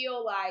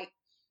feel like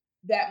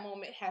that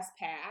moment has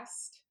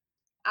passed.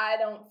 I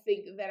don't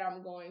think that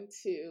I'm going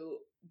to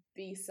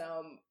be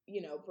some,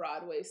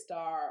 Broadway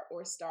star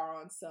or star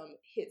on some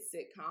hit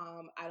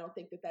sitcom. I don't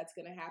think that that's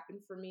going to happen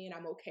for me, and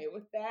I'm okay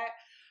with that.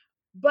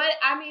 But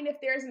I mean, if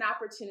there's an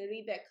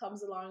opportunity that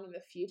comes along in the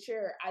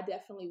future, I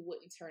definitely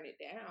wouldn't turn it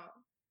down.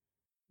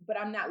 But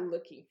I'm not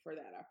looking for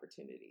that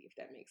opportunity, if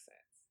that makes sense.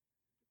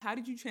 How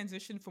did you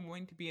transition from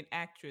wanting to be an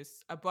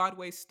actress, a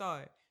Broadway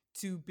star,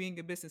 to being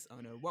a business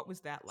owner? What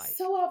was that like?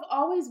 So I've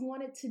always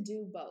wanted to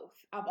do both.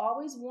 I've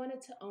always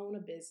wanted to own a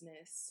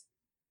business.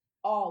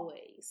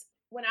 Always.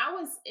 When I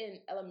was in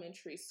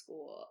elementary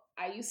school,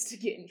 I used to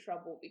get in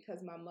trouble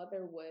because my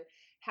mother would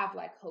have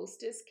like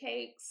hostess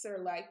cakes or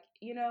like,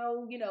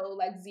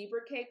 like zebra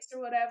cakes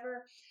or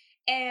whatever.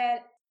 And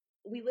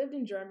we lived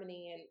in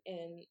Germany,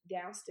 and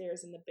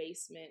downstairs in the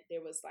basement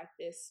there was like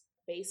this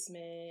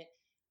basement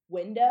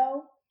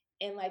window,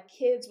 and like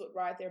kids would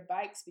ride their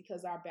bikes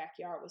because our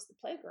backyard was the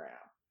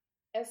playground.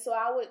 And so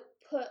I would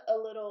put a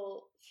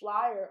little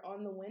flyer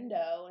on the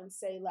window and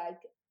say like,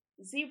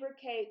 zebra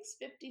cakes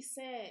 50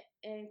 cents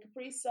and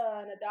Capri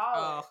Sun $1.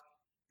 Oh,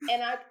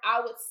 And I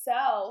would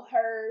sell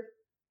her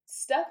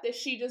stuff that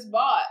she just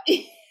bought.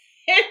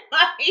 And,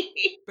 like,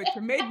 but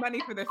you made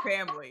money for the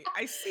family.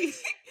 I see.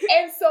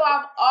 and so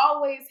I've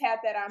always had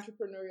that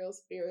entrepreneurial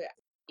spirit.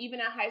 Even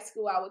in high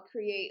school, I would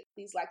create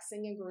these like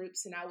singing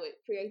groups, and I would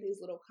create these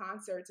little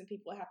concerts, and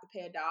people would have to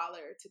pay $1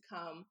 to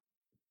come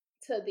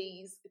to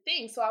these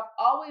things. So I've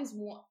always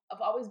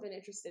been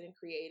interested in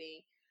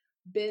creating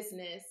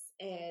business,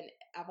 and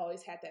I've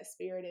always had that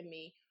spirit in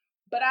me.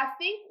 But I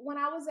think when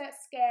I was at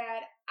SCAD,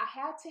 I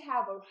had to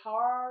have a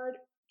hard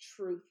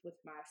truth with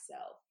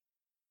myself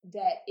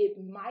that it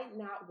might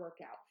not work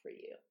out for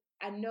you.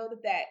 I know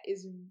that that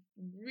is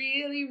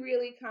really,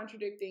 really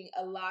contradicting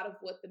a lot of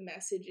what the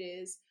message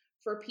is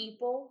for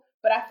people,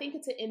 but I think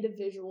it's an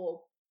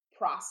individual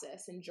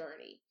process and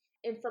journey.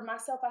 And for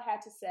myself, I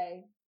had to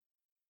say,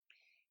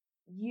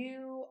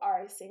 you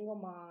are a single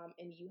mom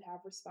and you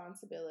have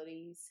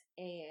responsibilities,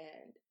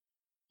 and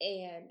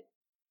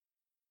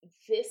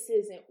this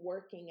isn't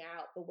working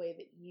out the way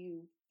that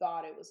you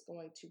thought it was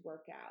going to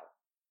work out.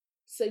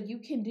 So you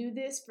can do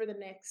this for the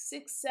next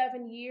 6,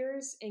 7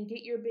 years and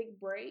get your big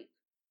break,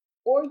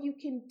 or you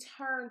can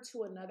turn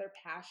to another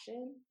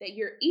passion that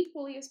you're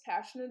equally as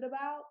passionate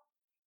about,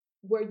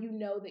 where you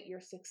know that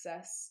your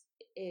success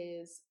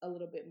is a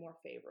little bit more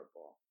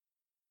favorable.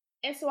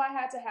 And so I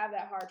had to have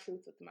that hard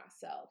truth with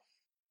myself,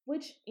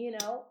 which,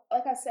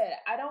 like I said,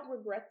 I don't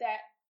regret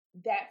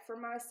that for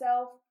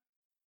myself,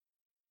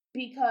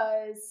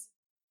 because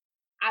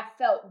I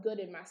felt good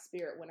in my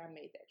spirit when I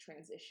made that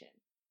transition.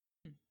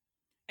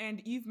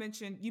 And you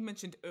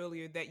mentioned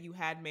earlier that you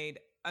had made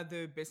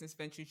other business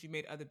ventures, you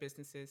made other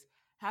businesses.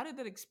 How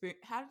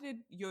did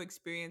your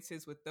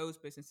experiences with those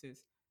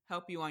businesses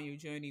help you on your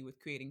journey with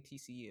creating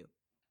TCU?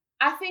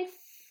 I think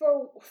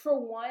for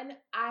one,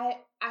 I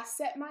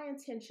set my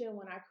intention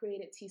when I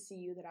created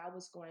TCU that I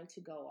was going to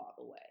go all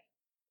the way.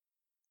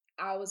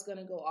 I was going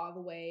to go all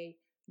the way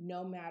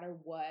no matter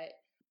what,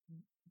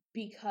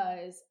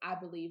 because I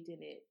believed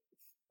in it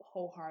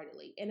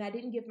wholeheartedly. And I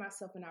didn't give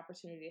myself an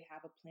opportunity to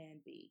have a plan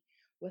B.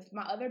 With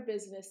my other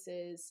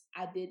businesses,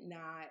 I didn't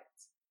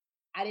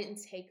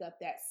take up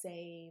that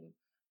same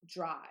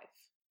drive.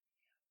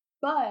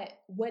 But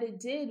what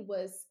it did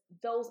was,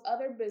 those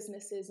other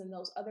businesses and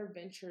those other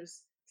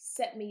ventures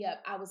set me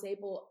up. I was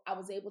able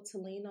to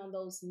lean on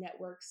those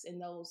networks and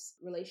those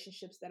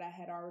relationships that I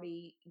had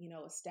already,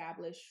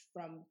 established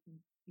from,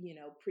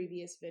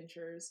 previous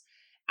ventures.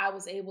 I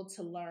was able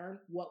to learn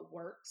what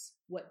works,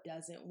 what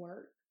doesn't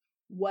work,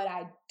 what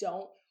I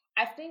don't.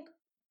 I think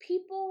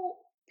people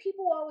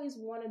always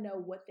want to know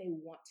what they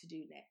want to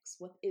do next.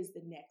 What is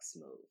the next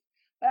move?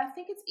 But I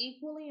think it's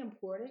equally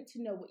important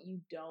to know what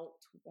you don't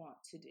want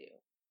to do.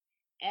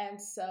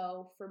 And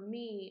so for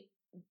me,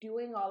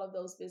 doing all of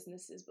those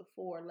businesses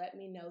before let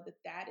me know that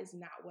that is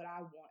not what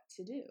I want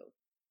to do.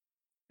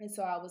 And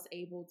so I was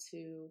able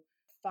to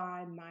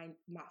find my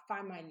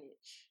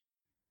niche.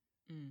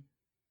 Mm.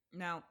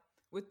 Now,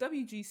 with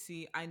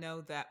WGC, I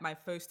know that my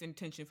first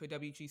intention for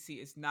WGC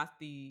is not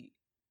the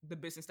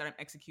business that I'm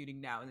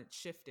executing now, and it's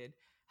shifted.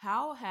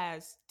 How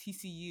has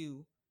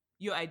TCU,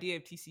 your idea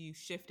of TCU,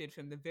 shifted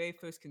from the very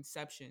first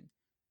conception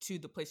to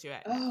the place you're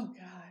at now? Oh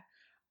God.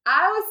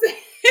 I would say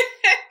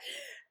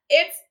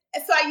it's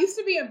so I used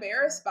to be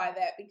embarrassed by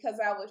that because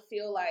I would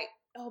feel like,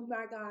 oh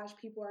my gosh,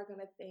 people are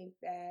gonna think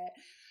that,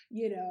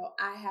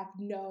 I have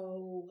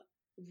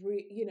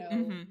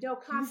Mm-hmm. no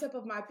concept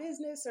of my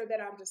business, or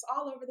that I'm just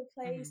all over the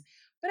Mm-hmm. place.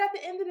 But at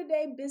the end of the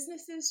day,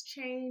 businesses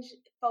change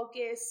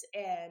focus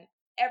and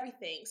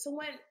everything. So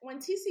when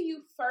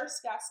TCU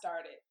first got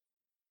started,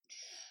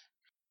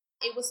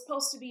 it was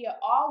supposed to be an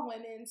all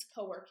women's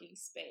co-working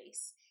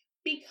space,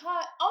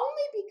 because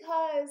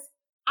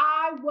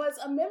I was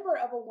a member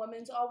of a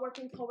women's all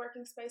working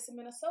co-working space in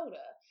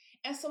Minnesota.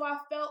 And so I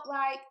felt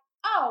like,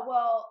 oh,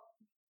 well,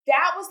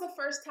 that was the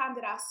first time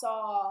that I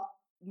saw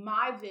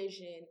my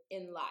vision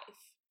in life.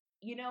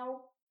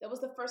 That was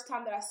the first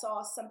time that I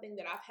saw something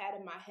that I've had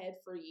in my head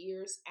for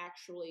years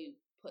actually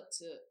put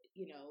to,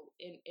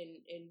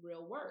 in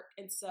real work.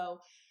 And so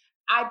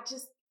I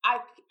just I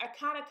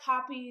kind of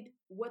copied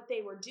what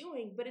they were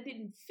doing, but it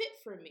didn't fit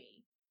for me.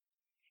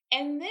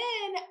 And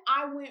then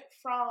I went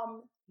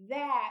from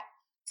that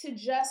to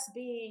just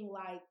being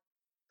like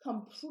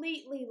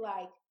completely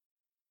like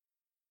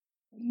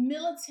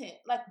militant,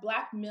 like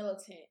Black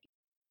militant.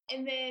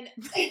 And then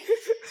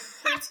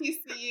for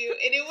TCU,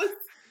 and it was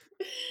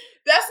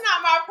that's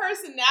not my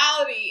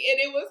personality, and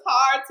it was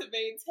hard to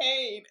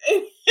maintain.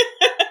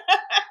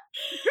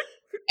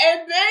 And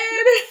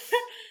then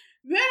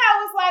then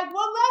I was like,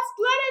 well, let's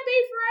let it be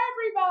for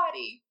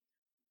everybody.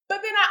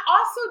 But then I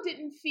also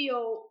didn't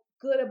feel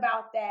good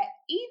about that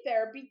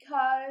either,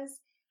 because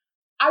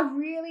I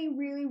really,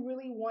 really,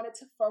 really wanted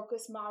to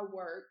focus my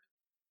work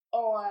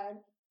on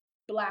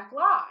Black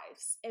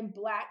lives and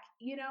Black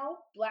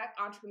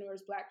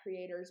entrepreneurs, Black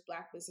creators,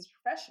 Black business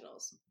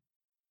professionals.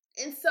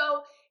 And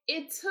so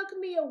it took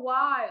me a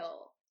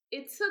while.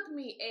 It took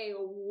me a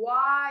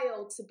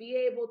while to be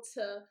able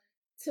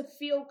to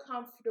feel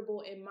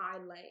comfortable in my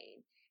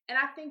lane. And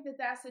I think that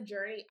that's a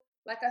journey.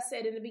 Like I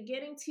said, in the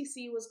beginning,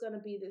 TC was going to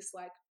be this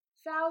like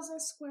 1,000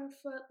 square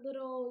foot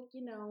little,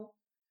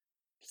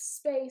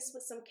 space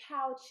with some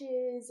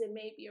couches and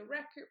maybe a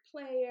record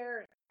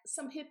player,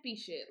 some hippie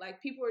shit.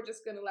 Like people are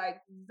just going to like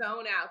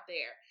zone out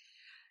there.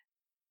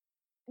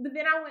 But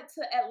then I went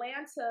to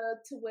Atlanta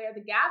to where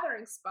the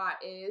gathering spot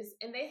is,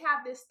 and they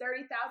have this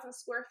 30,000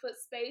 square foot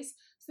space.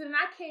 So then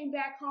I came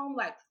back home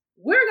like,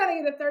 we're going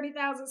to get a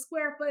 30,000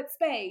 square foot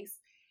space,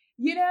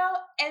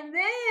 and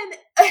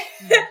then,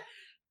 Mm.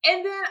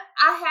 and then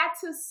I had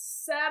to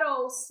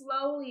settle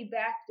slowly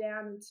back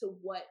down into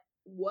what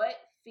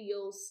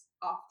feels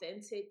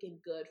authentic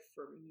and good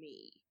for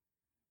me.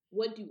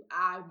 What do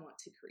I want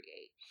to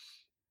create?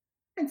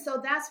 And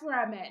so that's where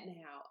I'm at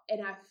now,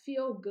 and I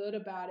feel good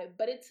about it.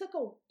 But it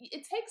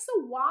takes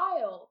a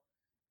while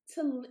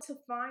to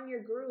find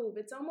your groove.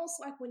 It's almost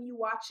like when you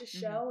watch a Mm-hmm.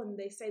 show and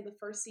they say the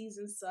first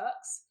season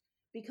sucks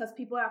because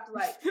people have to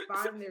like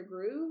find their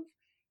groove.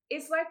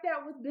 It's like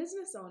that with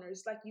business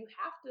owners. Like you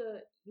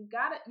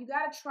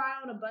gotta try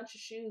on a bunch of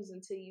shoes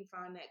until you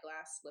find that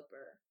glass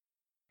slipper.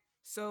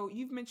 So,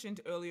 you've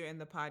mentioned earlier in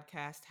the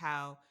podcast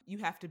how you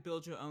have to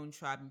build your own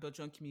tribe and build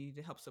your own community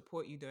to help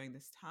support you during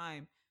this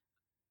time.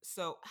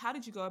 So, how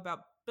did you go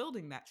about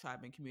building that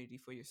tribe and community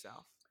for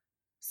yourself?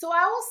 So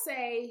I will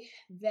say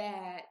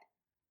that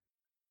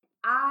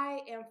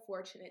I am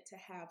fortunate to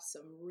have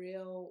some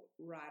real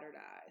ride or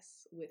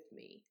dies with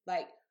me.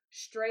 Like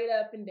straight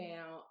up and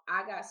down.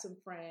 I got some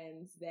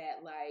friends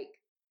that like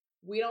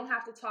we don't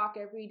have to talk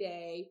every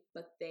day,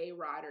 but they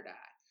ride or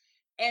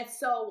die. And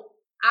so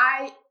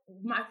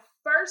my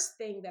first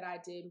thing that I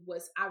did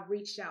was I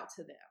reached out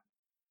to them,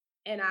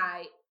 and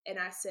I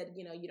said,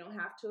 you don't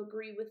have to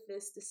agree with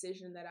this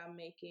decision that I'm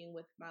making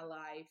with my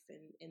life and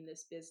in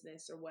this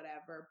business or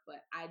whatever,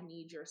 but I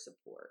need your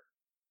support.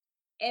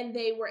 And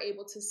they were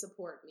able to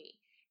support me.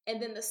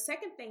 And then the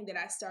second thing that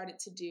I started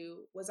to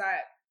do was I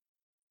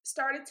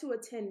started to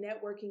attend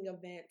networking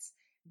events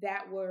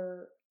that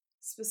were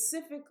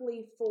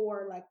specifically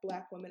for like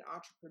Black women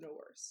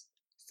entrepreneurs.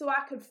 So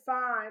I could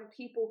find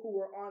people who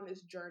were on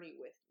this journey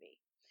with me.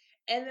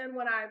 And then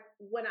when I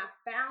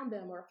found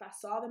them, or if I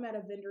saw them at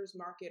a vendor's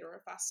market, or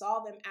if I saw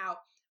them out,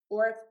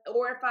 or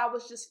if I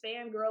was just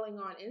fangirling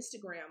on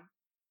Instagram,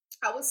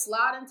 I would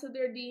slide into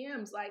their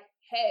DMs like,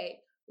 hey,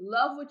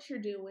 love what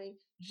you're doing.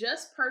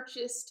 Just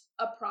purchased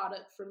a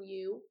product from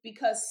you,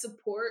 because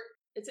support,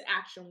 it's an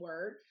action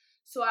word.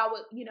 So I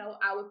would,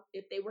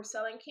 if they were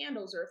selling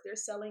candles, or if they're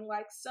selling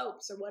like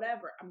soaps or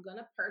whatever, I'm going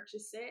to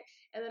purchase it.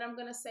 And then I'm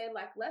going to say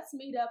like, let's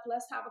meet up.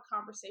 Let's have a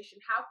conversation.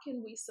 How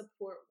can we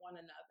support one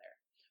another?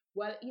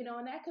 Well,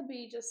 and that could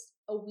be just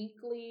a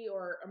weekly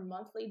or a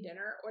monthly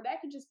dinner, or that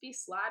could just be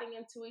sliding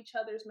into each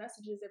other's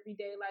messages every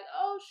day. Like,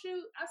 oh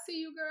shoot, I see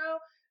you, girl.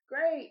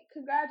 Great.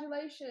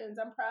 Congratulations.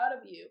 I'm proud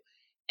of you.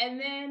 And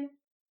then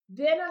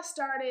I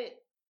started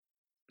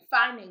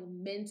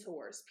finding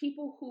mentors,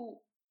 people who,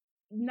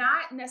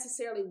 not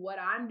necessarily what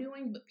I'm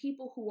doing, but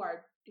people who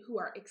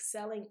are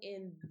excelling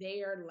in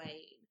their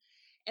lane.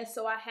 And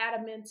so I had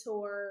a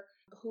mentor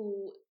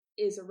who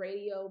is a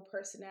radio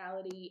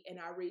personality, and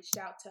I reached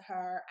out to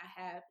her.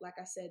 I have, like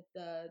I said,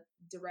 the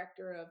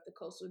director of the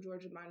Coastal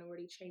Georgia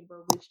Minority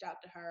Chamber reached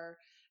out to her.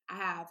 I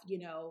have,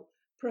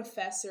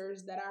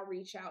 professors that I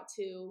reach out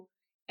to,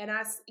 and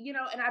I'm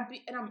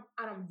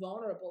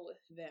vulnerable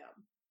with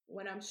them.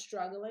 When I'm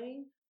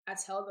struggling, I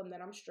tell them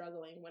that I'm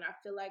struggling. When I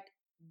feel like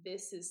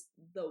this is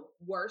the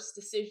worst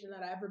decision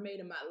that I ever made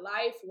in my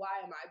life, why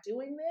am I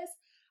doing this?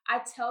 I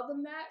tell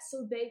them that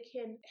so they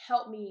can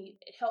help me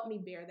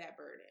bear that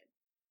burden.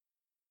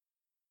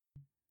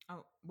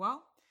 Oh,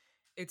 well,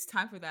 it's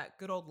time for that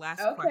good old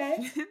last Okay.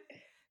 question.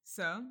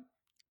 So,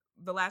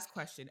 the last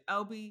question.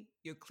 LB,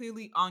 you're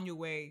clearly on your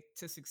way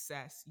to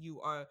success.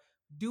 You are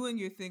doing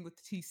your thing with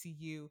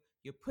TCU.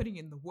 You're putting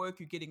in the work,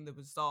 you're getting the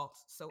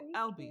results. So, Thank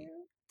LB,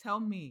 you. tell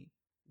me,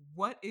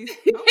 what is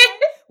okay?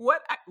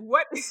 What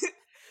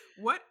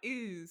what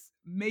is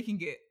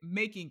making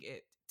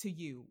it to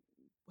you?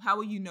 How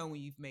will you know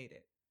when you've made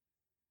it?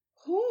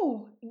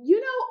 Whew.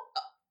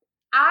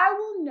 I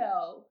will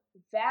know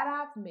that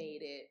I've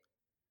made it.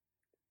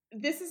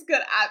 This is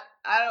good.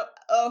 I don't.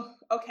 Oh,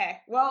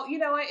 okay. Well, you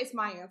know what? It's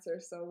my answer,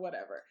 so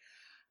whatever.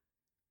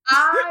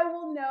 I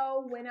will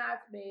know when I've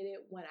made it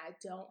when I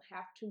don't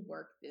have to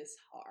work this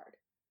hard.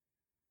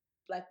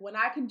 Like when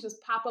I can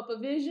just pop up a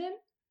vision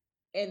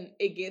and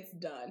it gets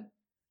done.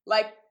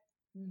 Like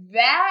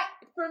that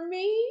for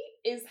me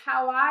is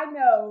how I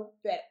know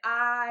that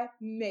I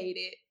made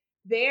it.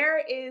 There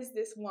is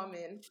this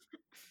woman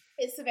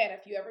in Savannah.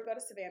 If you ever go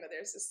to Savannah,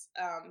 there's this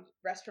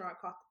restaurant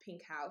called the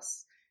Pink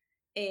House.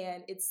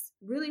 And it's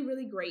really,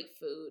 really great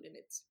food. And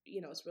it's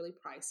really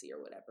pricey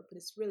or whatever, but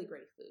it's really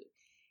great food.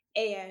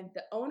 And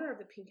the owner of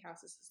the Pink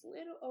House is this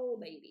little old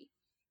lady.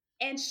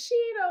 And she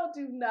don't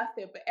do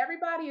nothing, but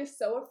everybody is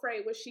so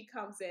afraid when she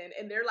comes in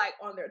and they're like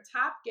on their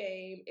top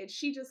game, and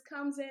she just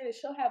comes in and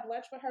she'll have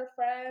lunch with her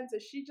friends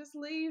and she just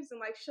leaves,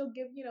 and like she'll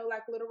give,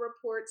 like little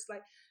reports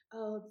like,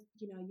 oh,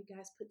 you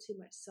guys put too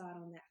much salt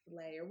on that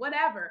filet or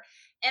whatever.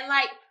 And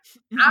like,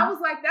 I was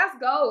like, that's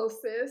gold,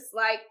 sis.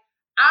 Like,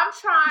 I'm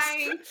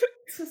trying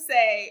to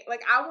say,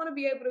 like, I want to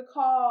be able to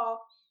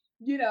call,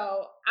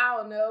 I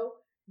don't know,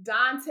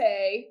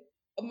 Dante,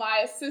 my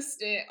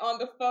assistant, on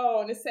the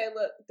phone and say,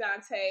 look,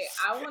 Dante,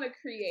 I want to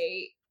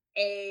create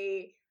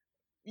a,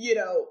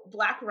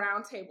 Black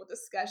roundtable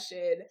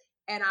discussion,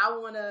 and I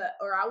want to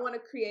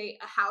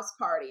create a house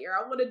party, or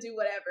I want to do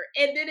whatever.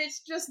 And then it's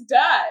just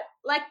done.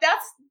 Like,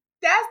 that's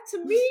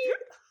to me,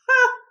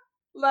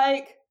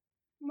 like,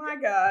 my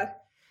God,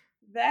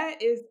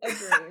 that is a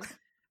dream.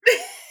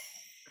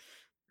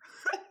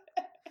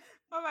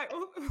 All right.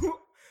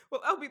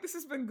 Well, LB, this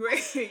has been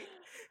great.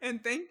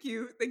 And thank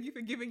you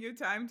for giving your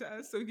time to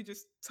us so we could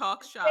just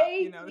talk shop.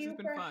 Thank This you has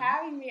been for fun.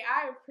 having me.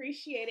 I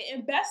appreciate it.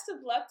 And best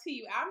of luck to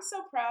you. I'm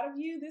so proud of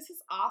you. This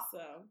is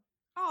awesome.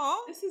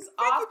 Oh, this is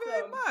thank awesome. you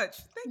very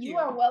much. Thank you. You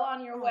are well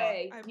on your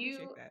way. I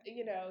appreciate that.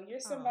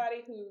 You're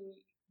somebody who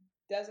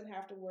doesn't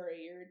have to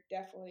worry.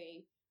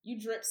 You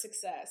drip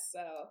success.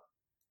 So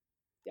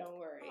don't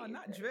worry. Oh,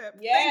 not drip.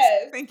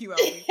 Yes. Thank you,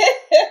 LB.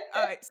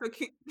 All right. So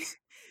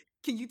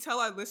can you tell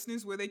our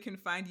listeners where they can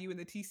find you in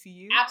the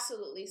TCU?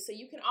 Absolutely. So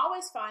you can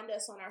always find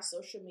us on our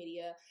social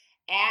media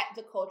at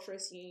the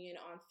Culturist Union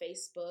on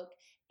Facebook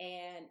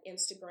and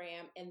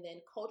Instagram, and then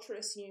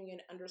Culturist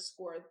Union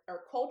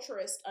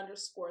Culturist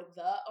 _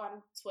 the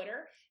on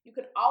Twitter. You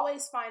can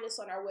always find us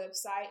on our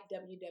website,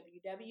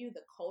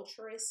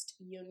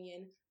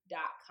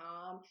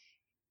 www.theculturistunion.com.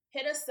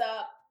 Hit us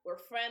up. We're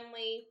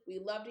friendly. We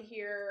love to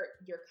hear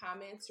your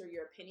comments or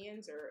your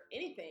opinions or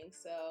anything.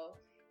 So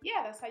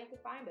yeah, that's how you can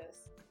find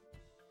us.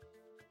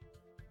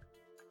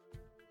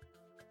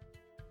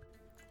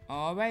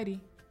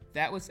 Alrighty,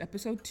 that was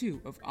episode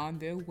 2 of On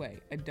Their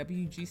Way, a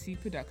WGC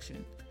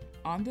production.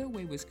 On Their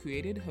Way was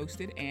created,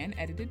 hosted, and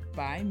edited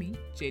by me,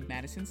 Jade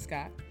Madison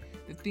Scott.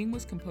 The theme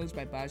was composed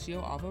by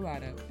Baggio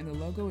Alvarado, and the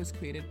logo was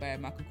created by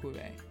Amaku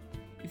Kure.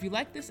 If you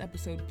liked this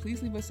episode,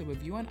 please leave us a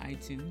review on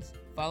iTunes,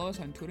 follow us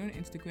on Twitter and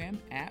Instagram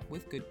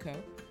 @WithGoodCo,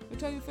 or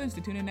tell your friends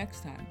to tune in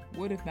next time.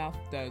 Word of mouth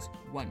does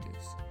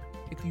wonders.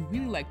 If you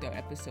really liked our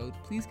episode,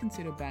 please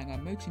consider buying our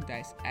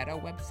merchandise at our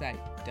website,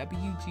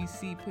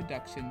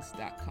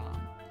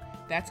 wgcproductions.com.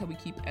 That's how we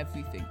keep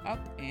everything up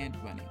and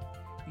running.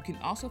 You can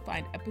also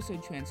find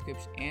episode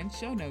transcripts and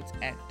show notes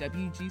at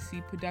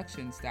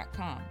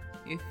wgcproductions.com.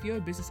 If you're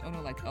a business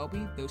owner like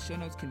LB, those show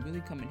notes can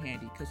really come in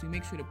handy because we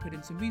make sure to put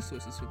in some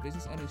resources for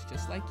business owners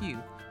just like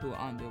you who are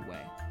on their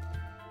way.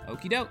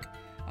 Okie doke.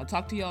 I'll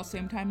talk to y'all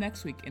same time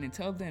next week, and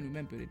until then,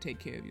 remember to take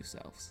care of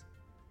yourselves.